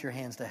just lift your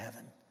hands to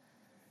heaven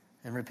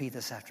and repeat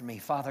this after me.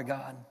 Father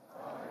God,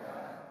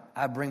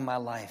 I bring my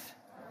life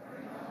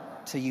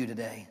to you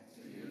today.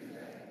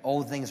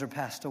 Old things are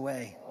passed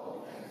away,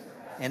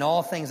 and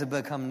all things have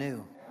become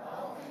new.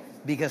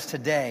 Because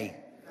today,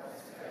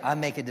 I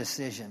make a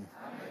decision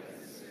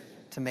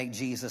to make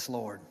Jesus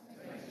Lord.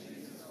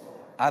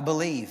 I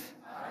believe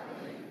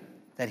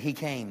that he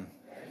came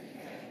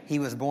He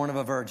was born of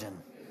a virgin.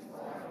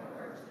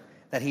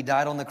 That he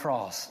died on the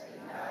cross.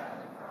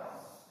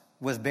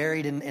 Was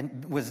buried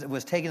and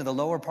was taken to the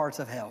lower parts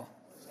of hell.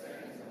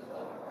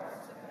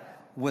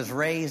 Was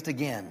raised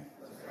again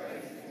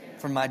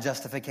for my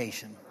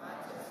justification.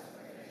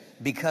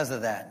 Because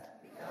of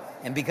that.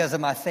 And because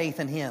of my faith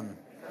in him.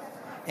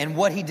 And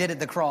what he did at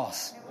the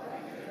cross.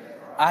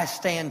 I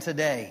stand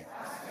today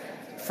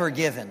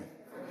forgiven,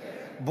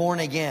 born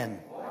again,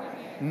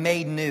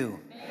 made new,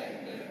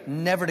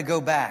 never to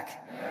go back,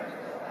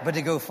 but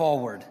to go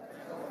forward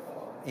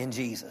in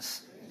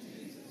Jesus.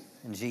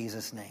 In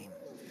Jesus' name.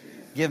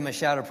 Give him a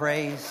shout of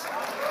praise.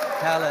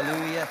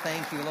 Hallelujah.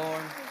 Thank you,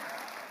 Lord.